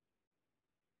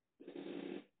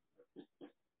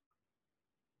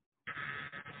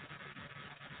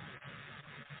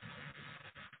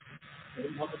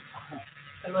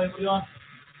 Hello everyone.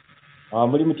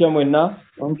 Muri mutya mwenna?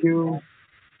 Thank you.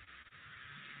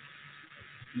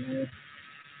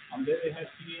 I'm very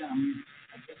happy. I'm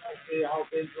just say how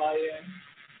things lying.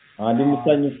 Ndi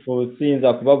musanyufu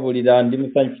siyinza kubabuulira ndi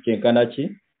musanyufu kyenkana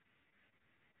ki?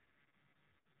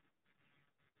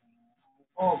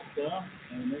 Hope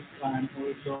next time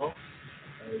also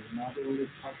not only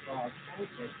Pastor but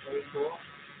also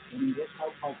when you get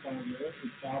out of there, to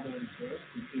travel and to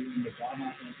be in the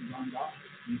Ghana and Uganda,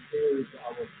 we share with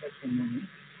our testimony.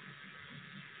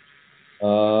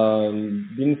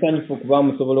 Ndi musanyufu kuba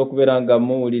musobola okubeera nga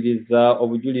muwuliriza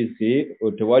obujulizi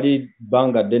tewali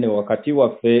bbanga ddene wakati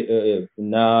waffe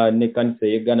n'ekkanisa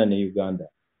y'e Ghana ne Uganda.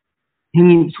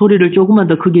 형님 소리를 조금만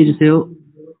더 크게 해주세요.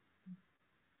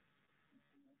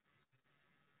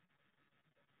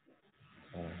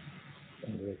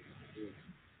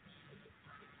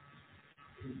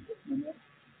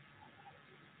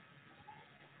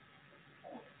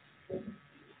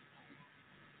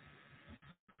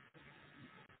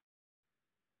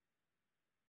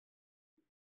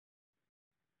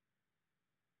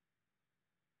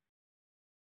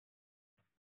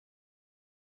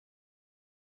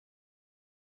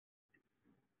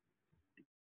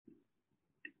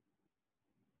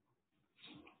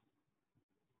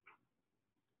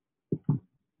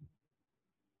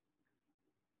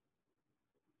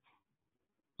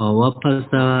 What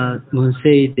Pastor Moon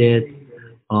said that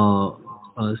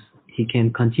he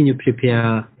can continue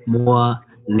prepare more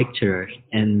lecturers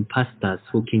and pastors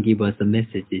who can give us a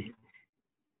message.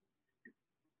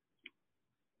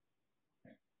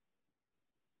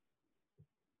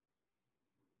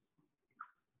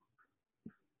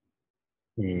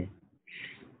 Yeah.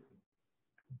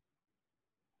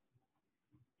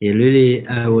 Yeah, really,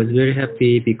 I was very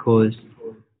happy because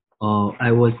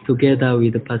I was together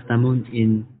with Pastor Moon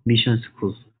in mission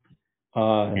school.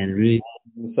 And really,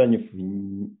 musanyufu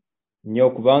nnyo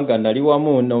kubanga nali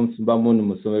wamu n'omusumba Moon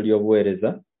mu ssomero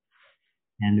ly'obuweereza.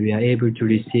 And we are able to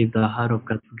receive the heart of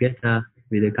God together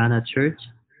with the Ghana church.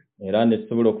 Era ne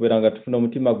tusobola okubeera nga tufuna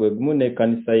omutima gwe gumu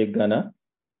n'ekkanisa y'e Ghana.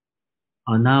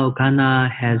 Now Ghana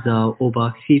has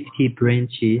over 50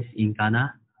 branches in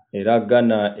Ghana. Era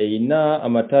Ghana eyina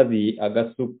amatabi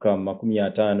agasukka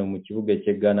 50 mu kibuga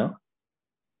eky'e Ghana.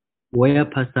 Where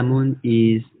Pastor Moon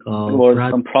is There was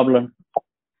some problem.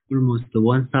 almost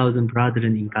 1,000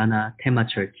 brethren in Ghana, Tema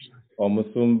Church.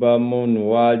 Omusumba Moon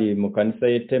waali mu kanisa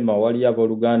y'e Tema wali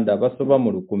abooluganda basoba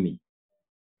mu 1,000.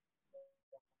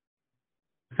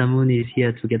 Pastor Moon is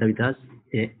here together with us.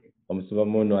 Yeah. Omusumba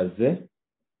Moon azze.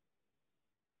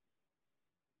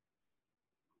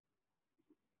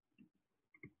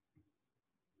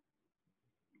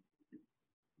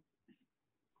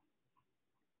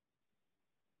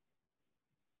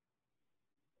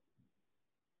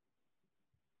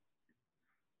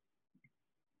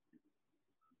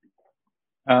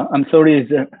 I'm sorry,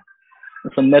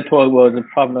 the network was a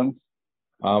problem.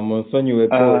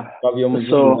 Munsonyiweko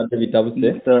by'omuzungu nate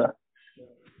bitabuse.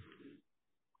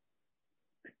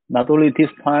 Not only this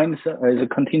time, is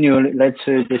continually let's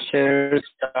share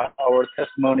our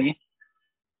testimony.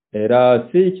 Era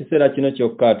si kiseera kino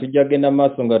kyokka tujja genda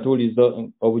maaso nga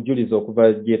tuwuliza obujulizi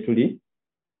okuva gye tuli.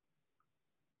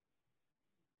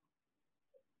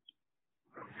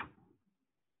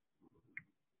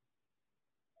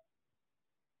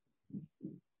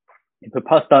 The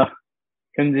pastor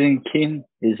Hyunjin Kim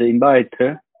is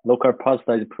invited. Local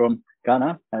pastor is from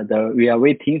Ghana, and we are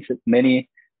waiting many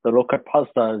the local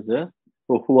pastors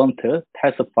who want to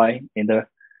testify in the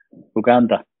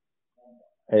Uganda.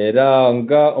 Era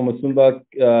nga omusumba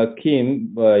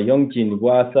Kim Yongjin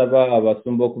bw'asaba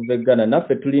abasumba okuva e Ghana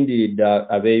naffe tulindiridde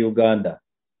ab'e Uganda.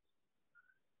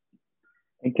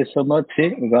 Thank you so much,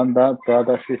 Uganda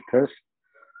brothers sisters.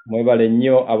 Mwebale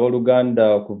nnyo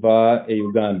abooluganda okuva e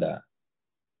Uganda.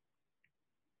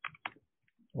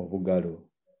 Obugalo.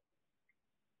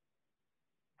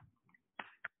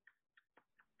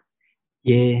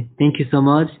 Yeah, thank you so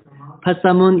much.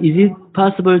 Pastor Moon, is it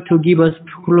possible to give us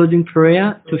closing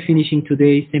prayer to finishing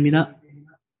today's seminar?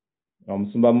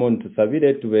 Omusumba Moon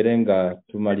tusabire tubeere nga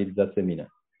tumaliriza semina.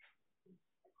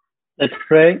 Let's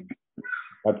pray.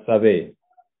 Katusabe.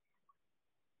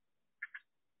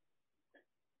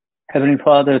 Heavenly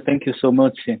Father, thank you so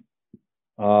much.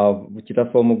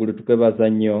 Kitaffe omugulu tukwebaza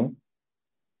nnyo.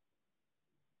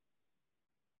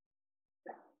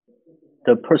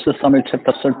 The First Samuel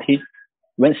chapter 30,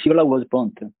 when Sigla was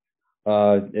burnt.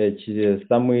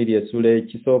 Samwiri esule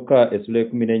kisooka esule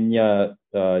 14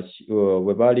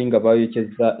 bwe baali nga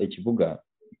bayokyeza ekibuga.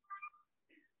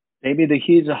 David,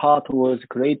 his heart was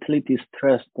greatly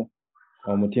distressed.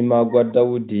 Omutima gwa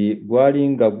Dawudi gwali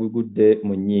nga gugudde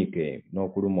mu nnyiike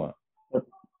n'okulumwa.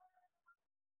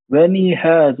 When he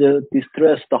had a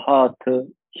distressed heart,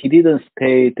 he didn't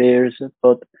stay there,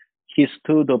 but he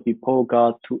stood before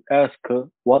God to ask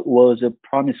what was the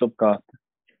promise of God.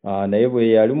 Naye bwe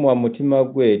yalumwa mutima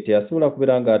gwe teyasobola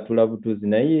kubeera ng'atula butuuzi,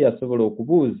 naye yasobola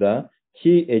okubuuza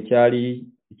ki ekyali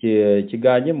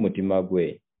kiganye mu mutima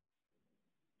gwe.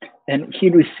 And he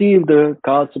received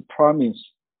God's promise.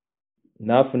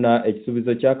 N'afuna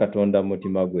ekisuubizo kya Katonda mu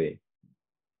mutima gwe.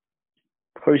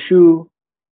 Pursue,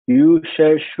 you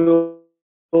shall surely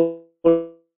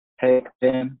take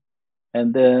them,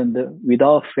 and then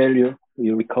without failure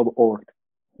you recover all.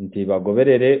 Nti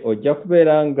bagoberere ojja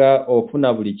kubeera nga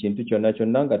ofuna buli kintu kyonna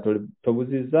kyonna nga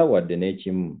tobuzizza wadde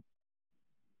n'ekimu.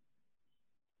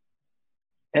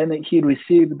 And he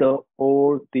received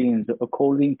all things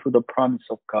according to the promise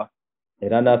of God.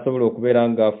 Era n'asobola okubeera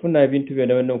ng'afuna ebintu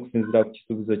byonna byonna okusinziira ku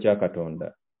kisuubizo kya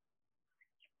Katonda.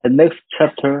 The next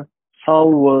chapter,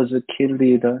 Saul was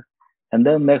killed, and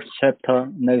then next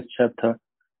chapter,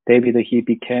 David, he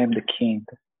became the king.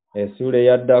 Essuula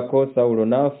eyaddako Sawulo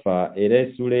n'afa, era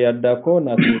essuula eyaddako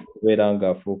n'asobola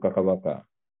ng'afuuka kabaka.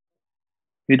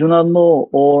 We do not know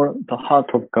all the heart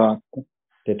of God.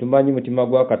 Tetumanyi mutima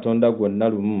gwa Katonda gwonna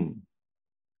lumu.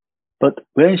 But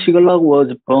when Siglag was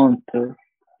burnt,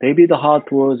 David's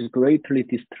heart was greatly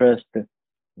distressed.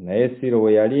 Naye Siro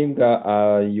bwe yali nga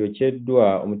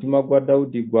ayokyeddwa, omutima gwa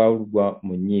Dawudi gwalugwa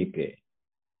mu nnyiike.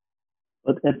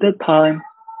 But at that time,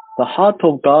 the heart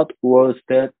of God was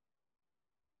that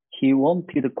he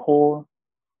wanted to call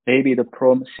David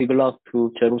from Siglag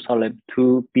to Jerusalem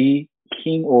to be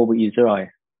king of Israel.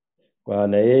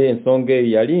 Naye ensonga eyo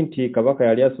yali nti kabaka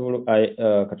yali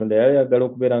Katonda yali ayagala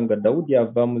okubeera nga Dawudi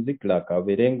ava mu Zikilagi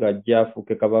abeere ng'ajja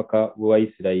afuuke kabaka wa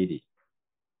Isirayiri.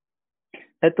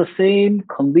 At the same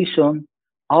condition,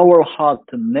 our heart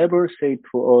never say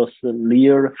to us the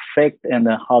real fact and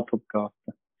the heart of God.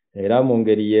 Era mu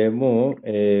ngeri y'emu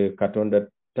Katonda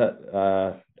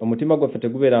omutima gwaffe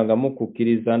tegubeerangamu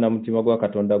kukkiriza na mutima gwa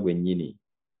Katonda gwennyini.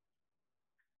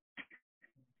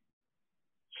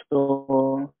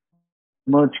 So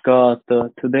much God,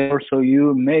 today also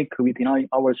you make we deny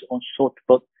our own thought,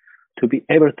 but to be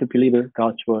able to believe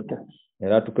God's word.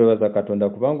 Era tukwebaza Katonda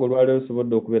kubanga olwaleero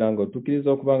osobodde okubeera nga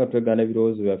otukkiriza okubanga twegaana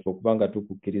ebirowoozo byaffe okubanga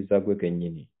tukukkiriza gwe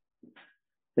kennyini.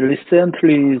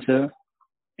 Recently,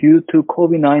 due to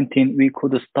COVID-19, we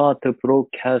could start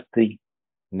broadcasting.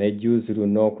 Nejjuuzi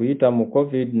luno okuyita mu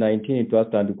COVID-19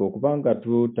 twatandika okubanga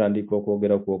tutandika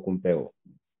okwogera ku mpewo.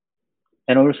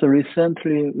 And also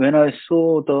recently, when I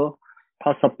saw the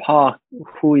Pastor Park,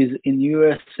 who is in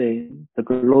USA, the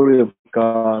glory of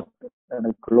God and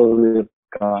the glory of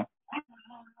God.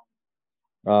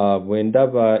 Bwe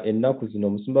ndaba ennaku zino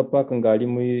Musumba Park ng'ali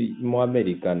mu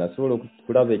America, nasobola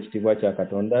okulaba ekitiibwa kya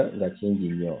Katonda nga kingi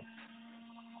nnyo.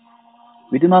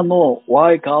 We do not know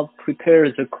why God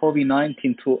prepares the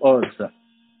COVID-19 to us.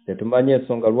 Tetumanyi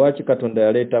ensonga lwaki Katonda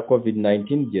yaleeta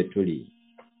COVID-19 gye tuli.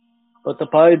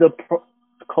 But by the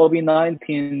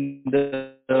COVID-19,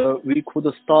 we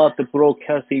could start the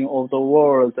broadcasting of the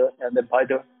world, and by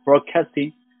the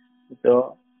broadcasting,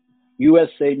 the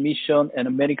USA mission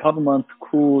and many governments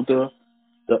could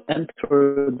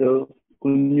enter the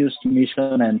good news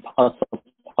mission and pass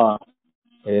on.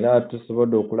 Era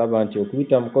tusobodde okulaba nti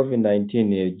okuyita mu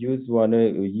COVID-19 ejuzi wano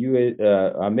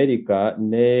America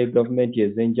ne gavumenti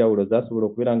ez'enjawulo zasobola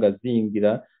okubeera nga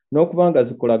ziyingira n'okuba nga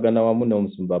zikolagana wamu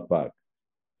n'Omusumba Park.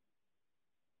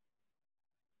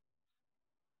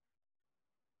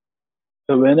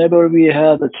 So whenever we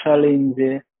have a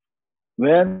challenge,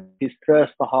 when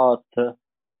distressed heart,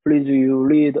 please you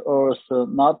lead us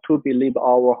not to believe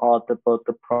our heart, but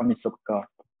the promise of God.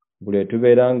 Buli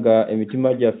tubeera nga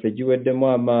emitima gyaffe giweddemu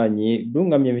amaanyi,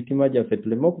 dungamya emitima gyaffe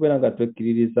tuleme okubeera nga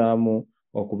twekkiririzaamu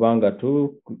okuba nga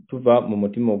tuva mu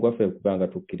mutima ogwaffe okuba nga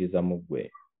tukkiriza mu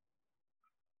ggwe.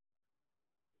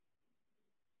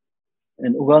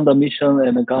 And Uganda mission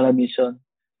and Ghana mission,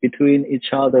 between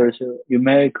each other,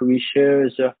 we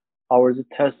share our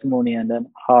testimony and then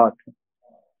heart.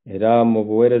 Era mu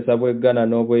buweereza bw'e Ghana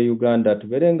n'obw'e Uganda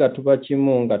tubeere nga tuba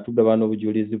kimu nga tugabana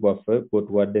obujulizi bwaffe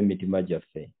bw'otuwadde emitima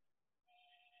gyaffe.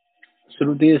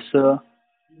 Through this,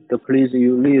 please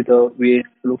you lead, we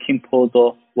looking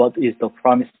for what is the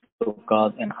promise of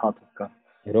God and heart of God.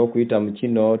 Era okuyita mu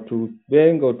kino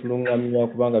tube nga otulungamya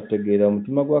kubanga tutegeera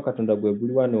omutima gwa Katonda gwe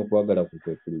guliwa n'okwagala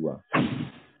kwe kuliwa.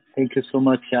 Thank you so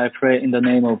much. I pray in the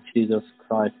name of Jesus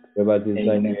Christ. Twebaziza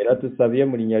Amen. era tusabye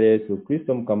mu linnya lya Yesu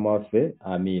Kristo Mukama waffe.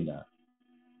 Amiina.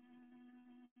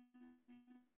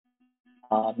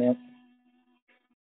 Amen.